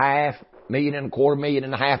 $1.5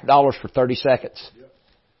 million dollars for 30 seconds.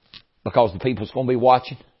 Because the people's going to be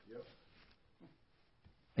watching.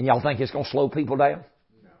 And y'all think it's going to slow people down?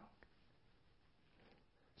 No.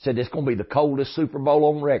 Said it's going to be the coldest Super Bowl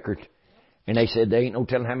on record. And they said they ain't no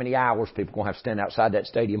telling how many hours people are going to have to stand outside that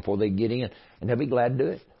stadium before they get in. And they'll be glad to do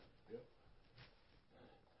it.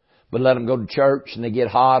 But let them go to church and they get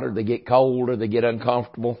hot or they get cold or they get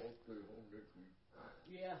uncomfortable.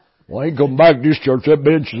 Well, I ain't coming back to this church. That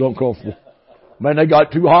bench is uncomfortable. Man, they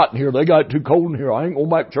got too hot in here. They got too cold in here. I ain't going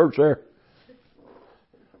back to church there.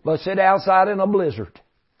 But sit outside in a blizzard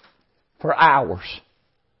for hours.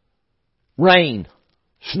 Rain,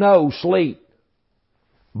 snow, sleet,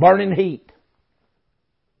 burning heat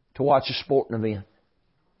to watch a sporting event.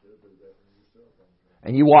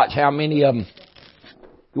 And you watch how many of them,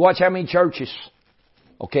 you watch how many churches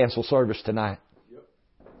will cancel service tonight.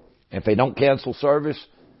 If they don't cancel service,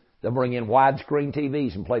 they'll bring in widescreen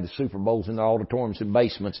TVs and play the Super Bowls in the auditoriums and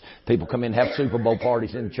basements. People come in and have Super Bowl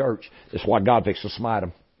parties in the church. That's why God fixes to smite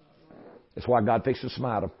them. That's why God fixes to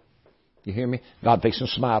smite them. You hear me? God fixes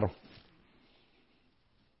to smite them.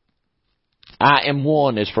 I am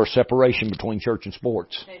one is for separation between church and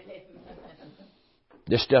sports.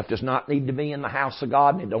 This stuff does not need to be in the house of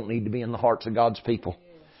God, and it don't need to be in the hearts of God's people.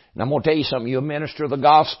 And I'm going to tell you something. You're a minister of the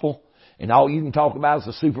gospel, and all you can talk about is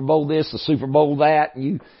the Super Bowl this, the Super Bowl that,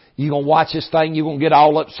 and you're going to watch this thing, you're going to get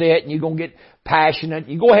all upset, and you're going to get passionate.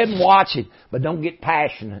 You go ahead and watch it, but don't get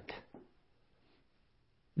passionate.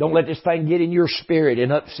 Don't let this thing get in your spirit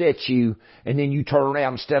and upset you, and then you turn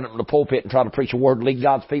around and stand up in the pulpit and try to preach a word to lead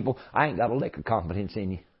God's people. I ain't got a lick of confidence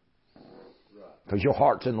in you. Because your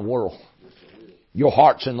heart's in the world. Your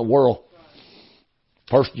heart's in the world.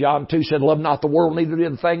 1 John 2 said, love not the world, neither do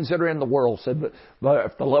the things that are in the world. Said, but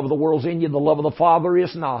if the love of the world's in you, the love of the Father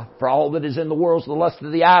is not. For all that is in the world is the lust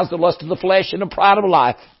of the eyes, the lust of the flesh, and the pride of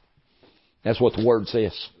life. That's what the Word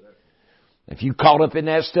says. If you caught up in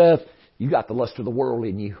that stuff, you got the lust of the world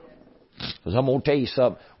in you. Because I'm going to tell you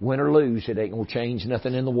something, win or lose, it ain't going to change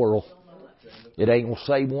nothing in the world. It ain't going to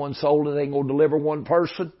save one soul, it ain't going to deliver one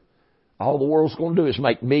person. All the world's going to do is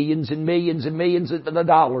make millions and millions and millions of the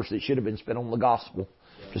dollars that should have been spent on the gospel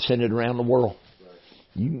to send it around the world.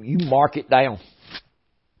 You mark it down.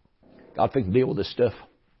 God can deal with this stuff.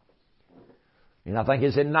 And I think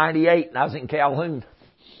it's in 98, and I was in Calhoun.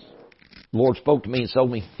 The Lord spoke to me and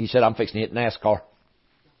told me, He said, I'm fixing to hit NASCAR.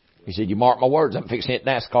 He said, you mark my words, I'm fixing to hit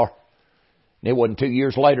NASCAR. And it wasn't 2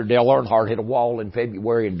 years later, Dale Earnhardt hit a wall in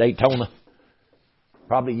February in Daytona.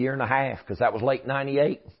 Probably a year and a half, because that was late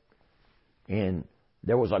 98. And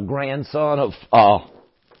there was a grandson of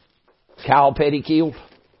Kyle Petty killed.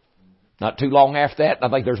 Not too long after that, I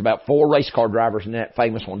think there's about 4 race car drivers in that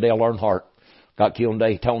famous one. Dale Earnhardt got killed in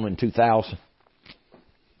Daytona in 2000.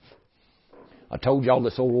 I told y'all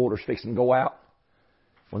this old order's fixing to go out.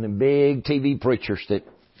 One of them big TV preachers that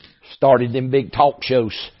started them big talk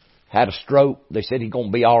shows had a stroke. They said he's going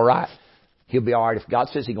to be all right. He'll be all right if God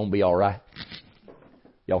says he's going to be all right.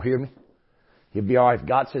 Y'all hear me? He'll be all right if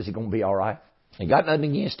God says he's going to be all right. Ain't got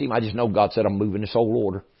nothing against him. I just know God said I'm moving this old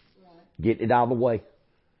order. Getting it out of the way.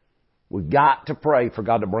 We've got to pray for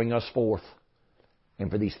God to bring us forth. And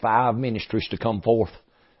for these 5 ministries to come forth.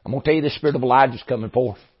 I'm going to tell you the spirit of Elijah's coming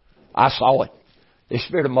forth. I saw it. The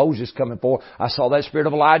spirit of Moses coming forth. I saw that spirit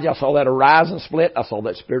of Elijah. I saw that horizon split. I saw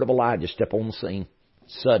that spirit of Elijah step on the scene.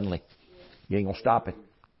 Suddenly. You ain't going to stop it.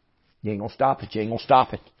 You ain't going to stop it. You ain't going to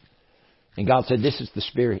stop it. And God said, this is the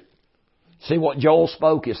Spirit. See, what Joel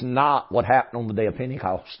spoke is not what happened on the day of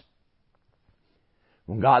Pentecost.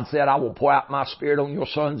 When God said, I will pour out my Spirit on your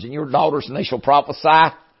sons and your daughters and they shall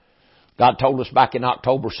prophesy. God told us back in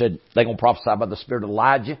October, said they're going to prophesy by the Spirit of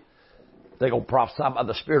Elijah. They're going to prophesy by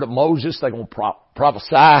the Spirit of Moses. They're going to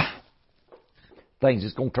prophesy things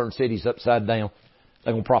that's going to turn cities upside down.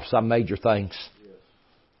 They're going to prophesy major things.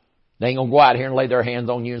 They ain't going to go out here and lay their hands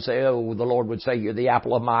on you and say, oh, the Lord would say, you're the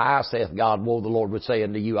apple of my eye, saith God. Woe, the Lord would say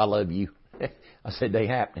unto you, I love you. I said, they ain't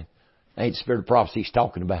happening. That ain't the Spirit of prophecy he's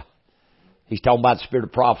talking about. He's talking about the Spirit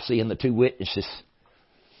of prophecy and the two witnesses.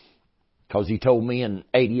 Because he told me in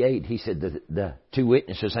 88, he said the two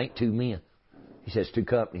witnesses ain't two men. He says two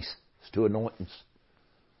companies. It's two anointings.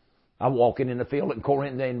 I'm walking in the field in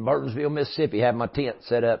Corinth, in Burtonsville, Mississippi, have my tent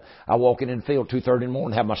set up. I walk in the field 2:30 in the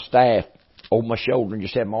morning, have my staff over my shoulder and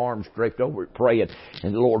just have my arms draped over it praying.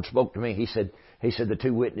 And the Lord spoke to me. He said, the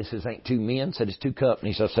two witnesses ain't two men. Said it's two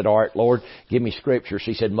companies. I said, all right, Lord, give me scriptures.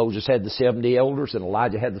 He said, Moses had the 70 elders and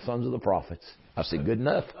Elijah had the sons of the prophets. I said, good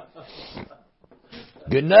enough.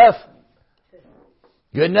 Good enough.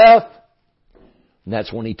 Good enough. And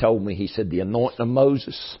that's when he told me, he said, the anointing of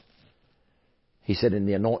Moses, he said, and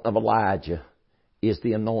the anointing of Elijah is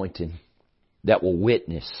the anointing that will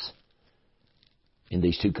witness in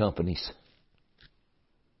these two companies.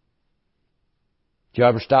 Did you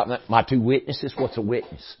ever stop that? My two witnesses? What's a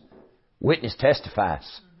witness? Witness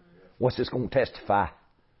testifies. What's this going to testify?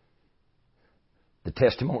 The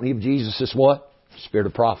testimony of Jesus is what? Spirit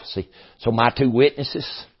of prophecy. So my two witnesses,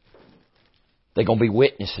 they're going to be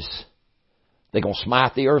witnesses. They're going to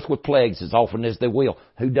smite the earth with plagues as often as they will.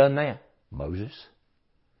 Who done that? Moses.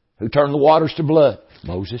 Who turned the waters to blood?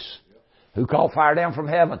 Moses. Who called fire down from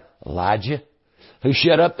heaven? Elijah. Who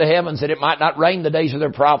shut up the heavens that it might not rain the days of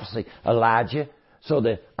their prophecy? Elijah. So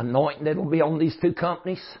the anointing that will be on these two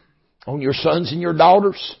companies, on your sons and your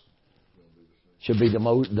daughters, should be the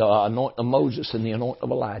anointing of Moses and the anointing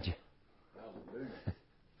of Elijah.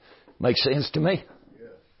 Makes sense to me?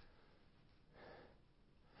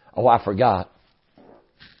 Oh, I forgot.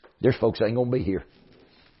 There's folks that ain't going to be here.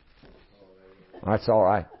 That's all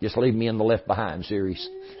right. Just leave me in the Left Behind series.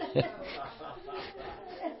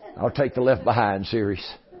 I'll take the Left Behind series.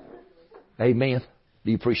 Amen.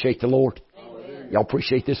 Do you appreciate the Lord? Y'all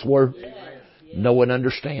appreciate this word? Know and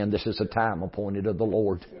understand this is a time appointed of the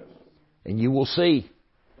Lord. And you will see,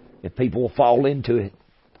 if people will fall into it,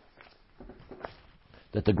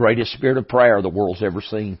 that the greatest spirit of prayer the world's ever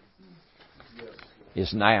seen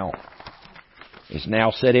is now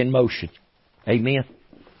set in motion. Amen.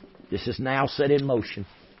 This is now set in motion.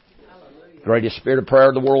 Greatest spirit of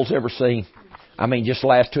prayer the world's ever seen. I mean, just the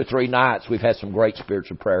last 2 or 3 nights, we've had some great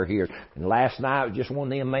spirits of prayer here. And last night was just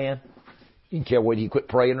one of them, man. You didn't care whether you quit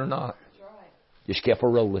praying or not. Just kept a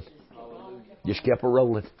rolling. Just kept a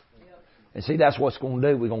rolling. And see, that's what's going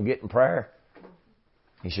to do. We're going to get in prayer.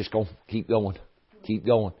 It's just going to keep going. Keep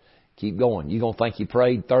going. Keep going. You're going to think you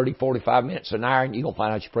prayed 30, 45 minutes, an hour, and you're going to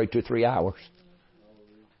find out you prayed 2 or 3 hours.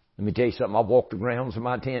 Let me tell you something. I've walked the grounds of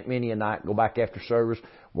my tent many a night, go back after service,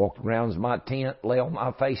 walk the grounds of my tent, lay on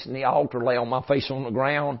my face in the altar, lay on my face on the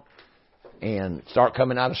ground, and start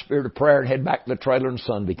coming out of spirit of prayer and head back to the trailer and the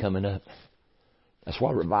sun be coming up. That's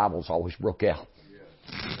why revivals always broke out.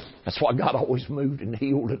 That's why God always moved and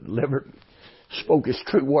healed and delivered, spoke His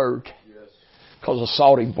true word. Because I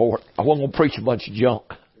sought Him for it. I wasn't going to preach a bunch of junk.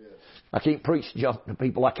 I can't preach junk to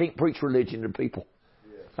people. I can't preach religion to people.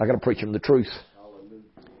 I got to preach them the truth.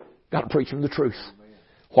 Got to preach them the truth.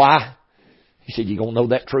 Why? He said, you're going to know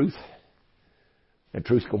that truth. That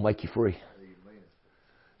truth's going to make you free.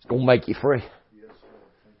 It's going to make you free.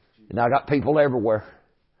 And I got people everywhere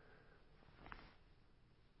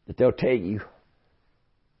that they'll tell you,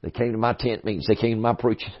 they came to my tent meetings, they came to my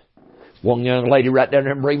preaching. One young lady right down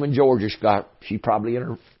there in Bremen, Georgia, she's probably in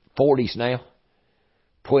her 40s now.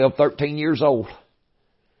 12, 13 years old.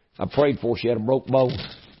 I prayed for her. She had a broke bone.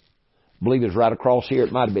 I believe it was right across here.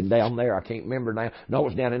 It might have been down there. I can't remember now. No, it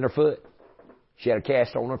was down in her foot. She had a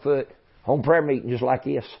cast on her foot. Home prayer meeting just like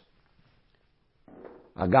this.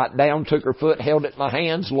 I got down, took her foot, held it in my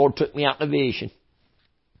hands. The Lord took me out in a vision.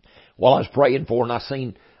 While I was praying for her, and I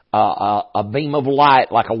seen a beam of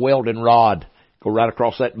light like a welding rod go right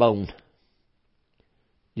across that bone.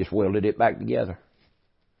 Just welded it back together.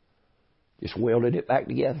 Just welded it back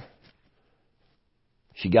together.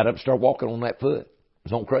 She got up and started walking on that foot.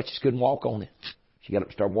 It was on crutches, couldn't walk on it. She got up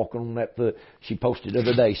and started walking on that foot. She posted the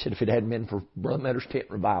other day, said if it hadn't been for Brother Metter's tent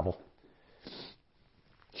revival.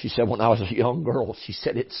 She said when I was a young girl, she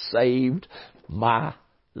said it saved my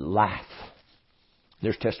life.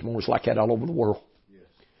 There's testimonies like that all over the world.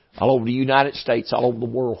 all over the United States, all over the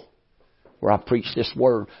world, where I preach this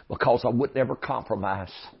word, because I would never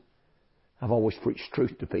compromise. I've always preached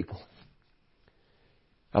truth to people.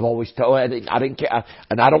 I've always told, I didn't care,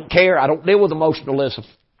 and I don't care. I don't deal with emotionalism.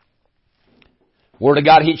 Word of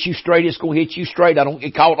God hits you straight, it's going to hit you straight. I don't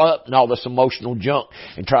get caught up in all this emotional junk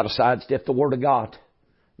and try to sidestep the Word of God.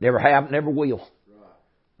 Never have, never will.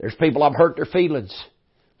 There's people I've hurt their feelings,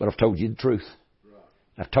 but I've told you the truth.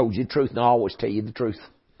 I've told you the truth, and I always tell you the truth.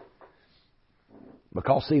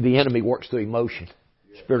 Because, see, the enemy works through emotion.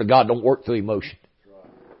 The Spirit of God don't work through emotion.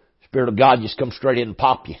 The Spirit of God just comes straight in and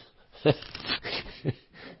pop you.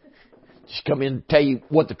 Just come in and tell you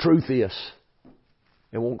what the truth is.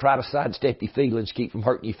 And won't try to sidestep your feelings, keep from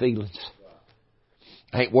hurting your feelings.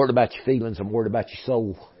 I ain't worried about your feelings, I'm worried about your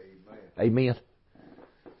soul. Amen.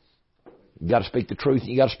 You got to speak the truth, and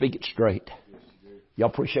you got to speak it straight. Y'all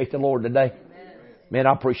appreciate the Lord today? Man,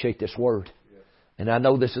 I appreciate this word. And I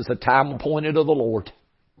know this is a time appointed of the Lord.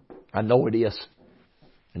 I know it is.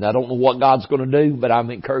 And I don't know what God's going to do, but I'm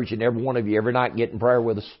encouraging every one of you every night, get in prayer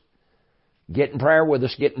with us. Get in prayer with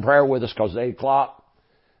us, because 8 o'clock,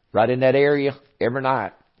 right in that area, every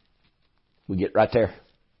night, we get right there.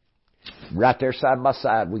 Right there side by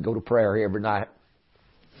side, we go to prayer every night.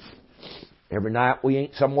 Every night we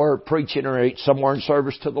ain't somewhere preaching or ain't somewhere in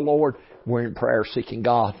service to the Lord. We're in prayer seeking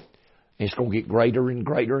God. And it's going to get greater and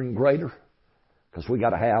greater and greater. Because we got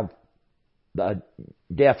to have the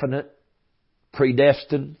definite,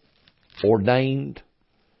 predestined, ordained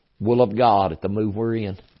will of God at the move we're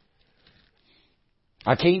in.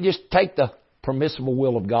 I can't just take the permissible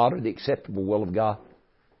will of God or the acceptable will of God.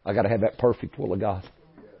 I got to have that perfect will of God.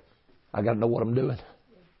 I got to know what I'm doing.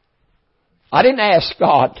 I didn't ask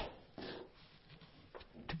God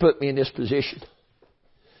to put me in this position.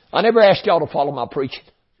 I never asked y'all to follow my preaching.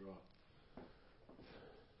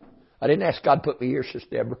 I didn't ask God to put me here, Sister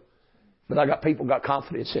Deborah. But I got people got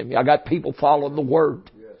confidence in me. I got people following the Word.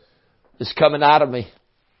 It's coming out of me.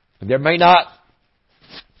 There may not,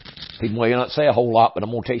 people may not say a whole lot, but I'm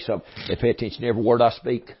going to tell you something. They pay attention to every word I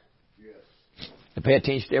speak. They pay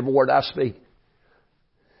attention to every word I speak.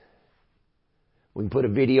 We can put a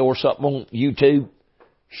video or something on YouTube,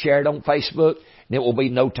 share it on Facebook, and it will be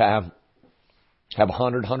no time. Have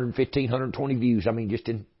 100, 115, 120 views. I mean, just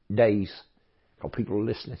in days. Because people are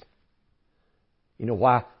listening. You know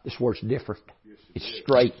why? This word's different. It's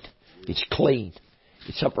straight. It's clean.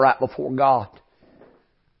 It's upright before God.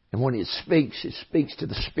 And when it speaks to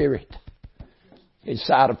the Spirit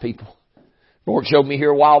inside of people. The Lord showed me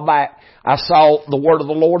here a while back. I saw the Word of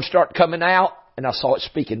the Lord start coming out, and I saw it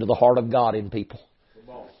speaking to the heart of God in people.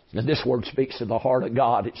 And this Word speaks to the heart of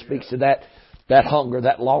God. It speaks to that hunger,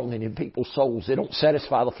 that longing in people's souls. It don't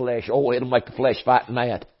satisfy the flesh. Oh, it'll make the flesh fight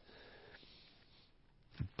mad.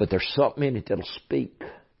 But there's something in it that'll speak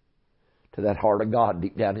to that heart of God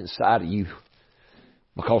deep down inside of you.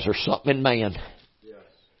 Because there's something in man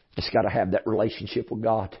that's got to have that relationship with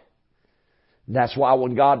God. And that's why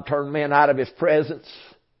when God turned man out of His presence,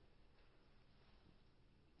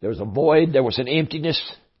 there was a void, there was an emptiness.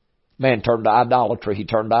 Man turned to idolatry. He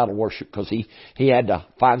turned to idol worship because he had to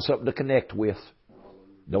find something to connect with.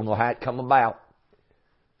 Don't know how it come about.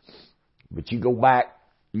 But you go back,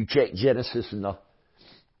 you check Genesis and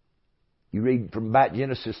you read from about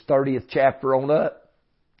Genesis 30th chapter on up,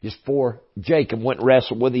 just before Jacob went and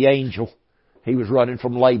wrestled with the angel. He was running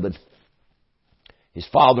from Laban. His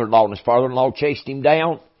father-in-law and his father-in-law chased him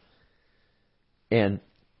down. And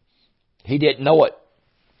he didn't know it.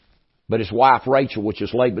 But his wife Rachel, which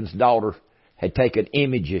is Laban's daughter, had taken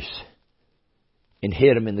images and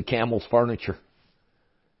hid them in the camel's furniture.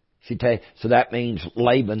 So that means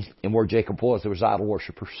Laban and where Jacob was, there was idol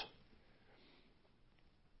worshippers.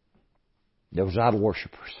 There was idol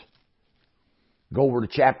worshippers. Go over to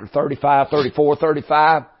chapter 35, 34,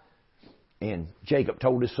 35. And Jacob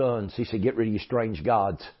told his sons, he said, get rid of your strange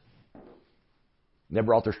gods. They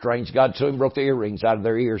brought their strange gods to him, broke the earrings out of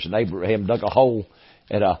their ears, and Abraham dug a hole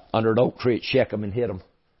under an oak tree at Shechem and hid them.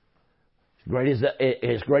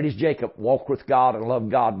 As great as Jacob walked with God and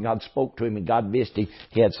loved God, and God spoke to him and God visited him,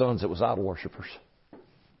 he had sons that was idol worshippers.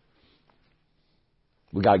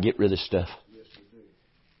 We got to get rid of this stuff.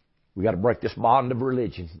 We got to break this bond of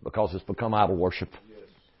religion because it's become idol worship.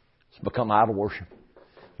 It's become idol worship.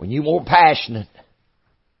 When you're more passionate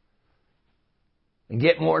and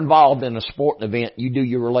get more involved in a sporting event, you do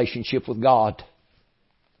your relationship with God.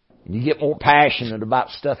 And you get more passionate about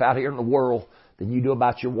stuff out here in the world than you do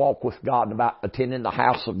about your walk with God and about attending the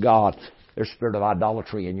house of God. There's a spirit of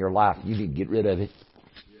idolatry in your life. You need to get rid of it.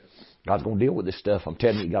 God's going to deal with this stuff. I'm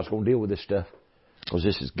telling you, God's going to deal with this stuff. Because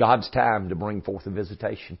this is God's time to bring forth a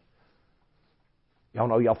visitation. Y'all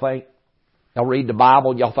know, y'all think, y'all read the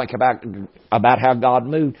Bible, y'all think about how God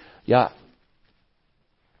moved. Yeah.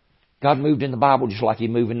 God moved in the Bible just like He's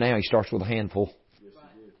moving now. He starts with a handful.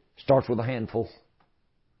 Starts with a handful.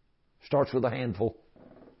 Starts with a handful.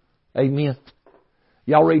 Amen.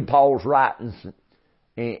 Y'all read Paul's writings,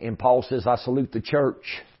 and Paul says, I salute the church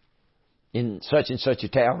in such and such a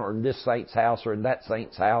town, or in this saint's house, or in that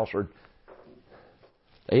saint's house. Or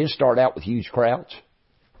they didn't start out with huge crowds.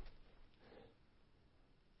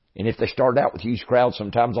 And if they started out with huge crowds,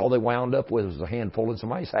 sometimes all they wound up with was a handful in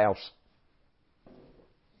somebody's house.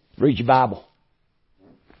 Read your Bible.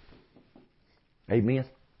 Amen.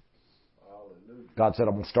 God said,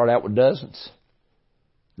 I'm going to start out with dozens.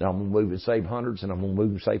 Then I'm going to move and save hundreds, and I'm going to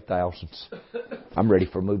move and save thousands. I'm ready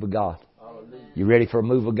for a move of God. You ready for a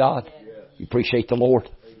move of God? You appreciate the Lord?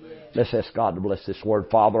 Let's ask God to bless this word.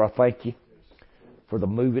 Father, I thank you for the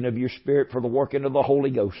moving of your Spirit, for the working of the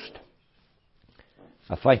Holy Ghost.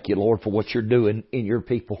 I thank you, Lord, for what you're doing in your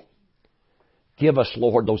people. Give us,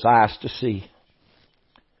 Lord, those eyes to see.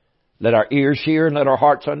 Let our ears hear and let our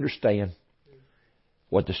hearts understand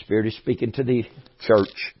what the Spirit is speaking to the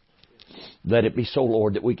church. Let it be so,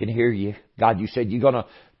 Lord, that we can hear you. God, you said you're going to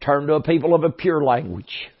turn to a people of a pure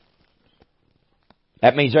language.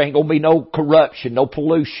 That means there ain't going to be no corruption, no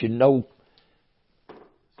pollution, no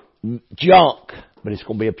junk. But it's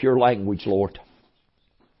going to be a pure language, Lord.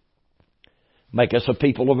 Make us a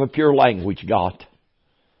people of a pure language, God.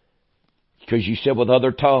 Because you said with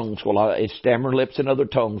other tongues, stammering lips and other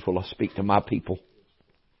tongues will I speak to my people.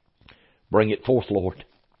 Bring it forth, Lord.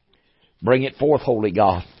 Bring it forth, Holy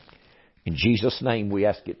God. In Jesus' name we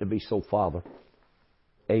ask it to be so, Father.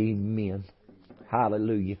 Amen.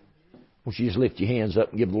 Hallelujah. Won't you just lift your hands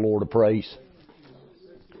up and give the Lord a praise?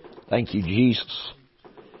 Thank you, Jesus.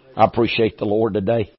 I appreciate the Lord today.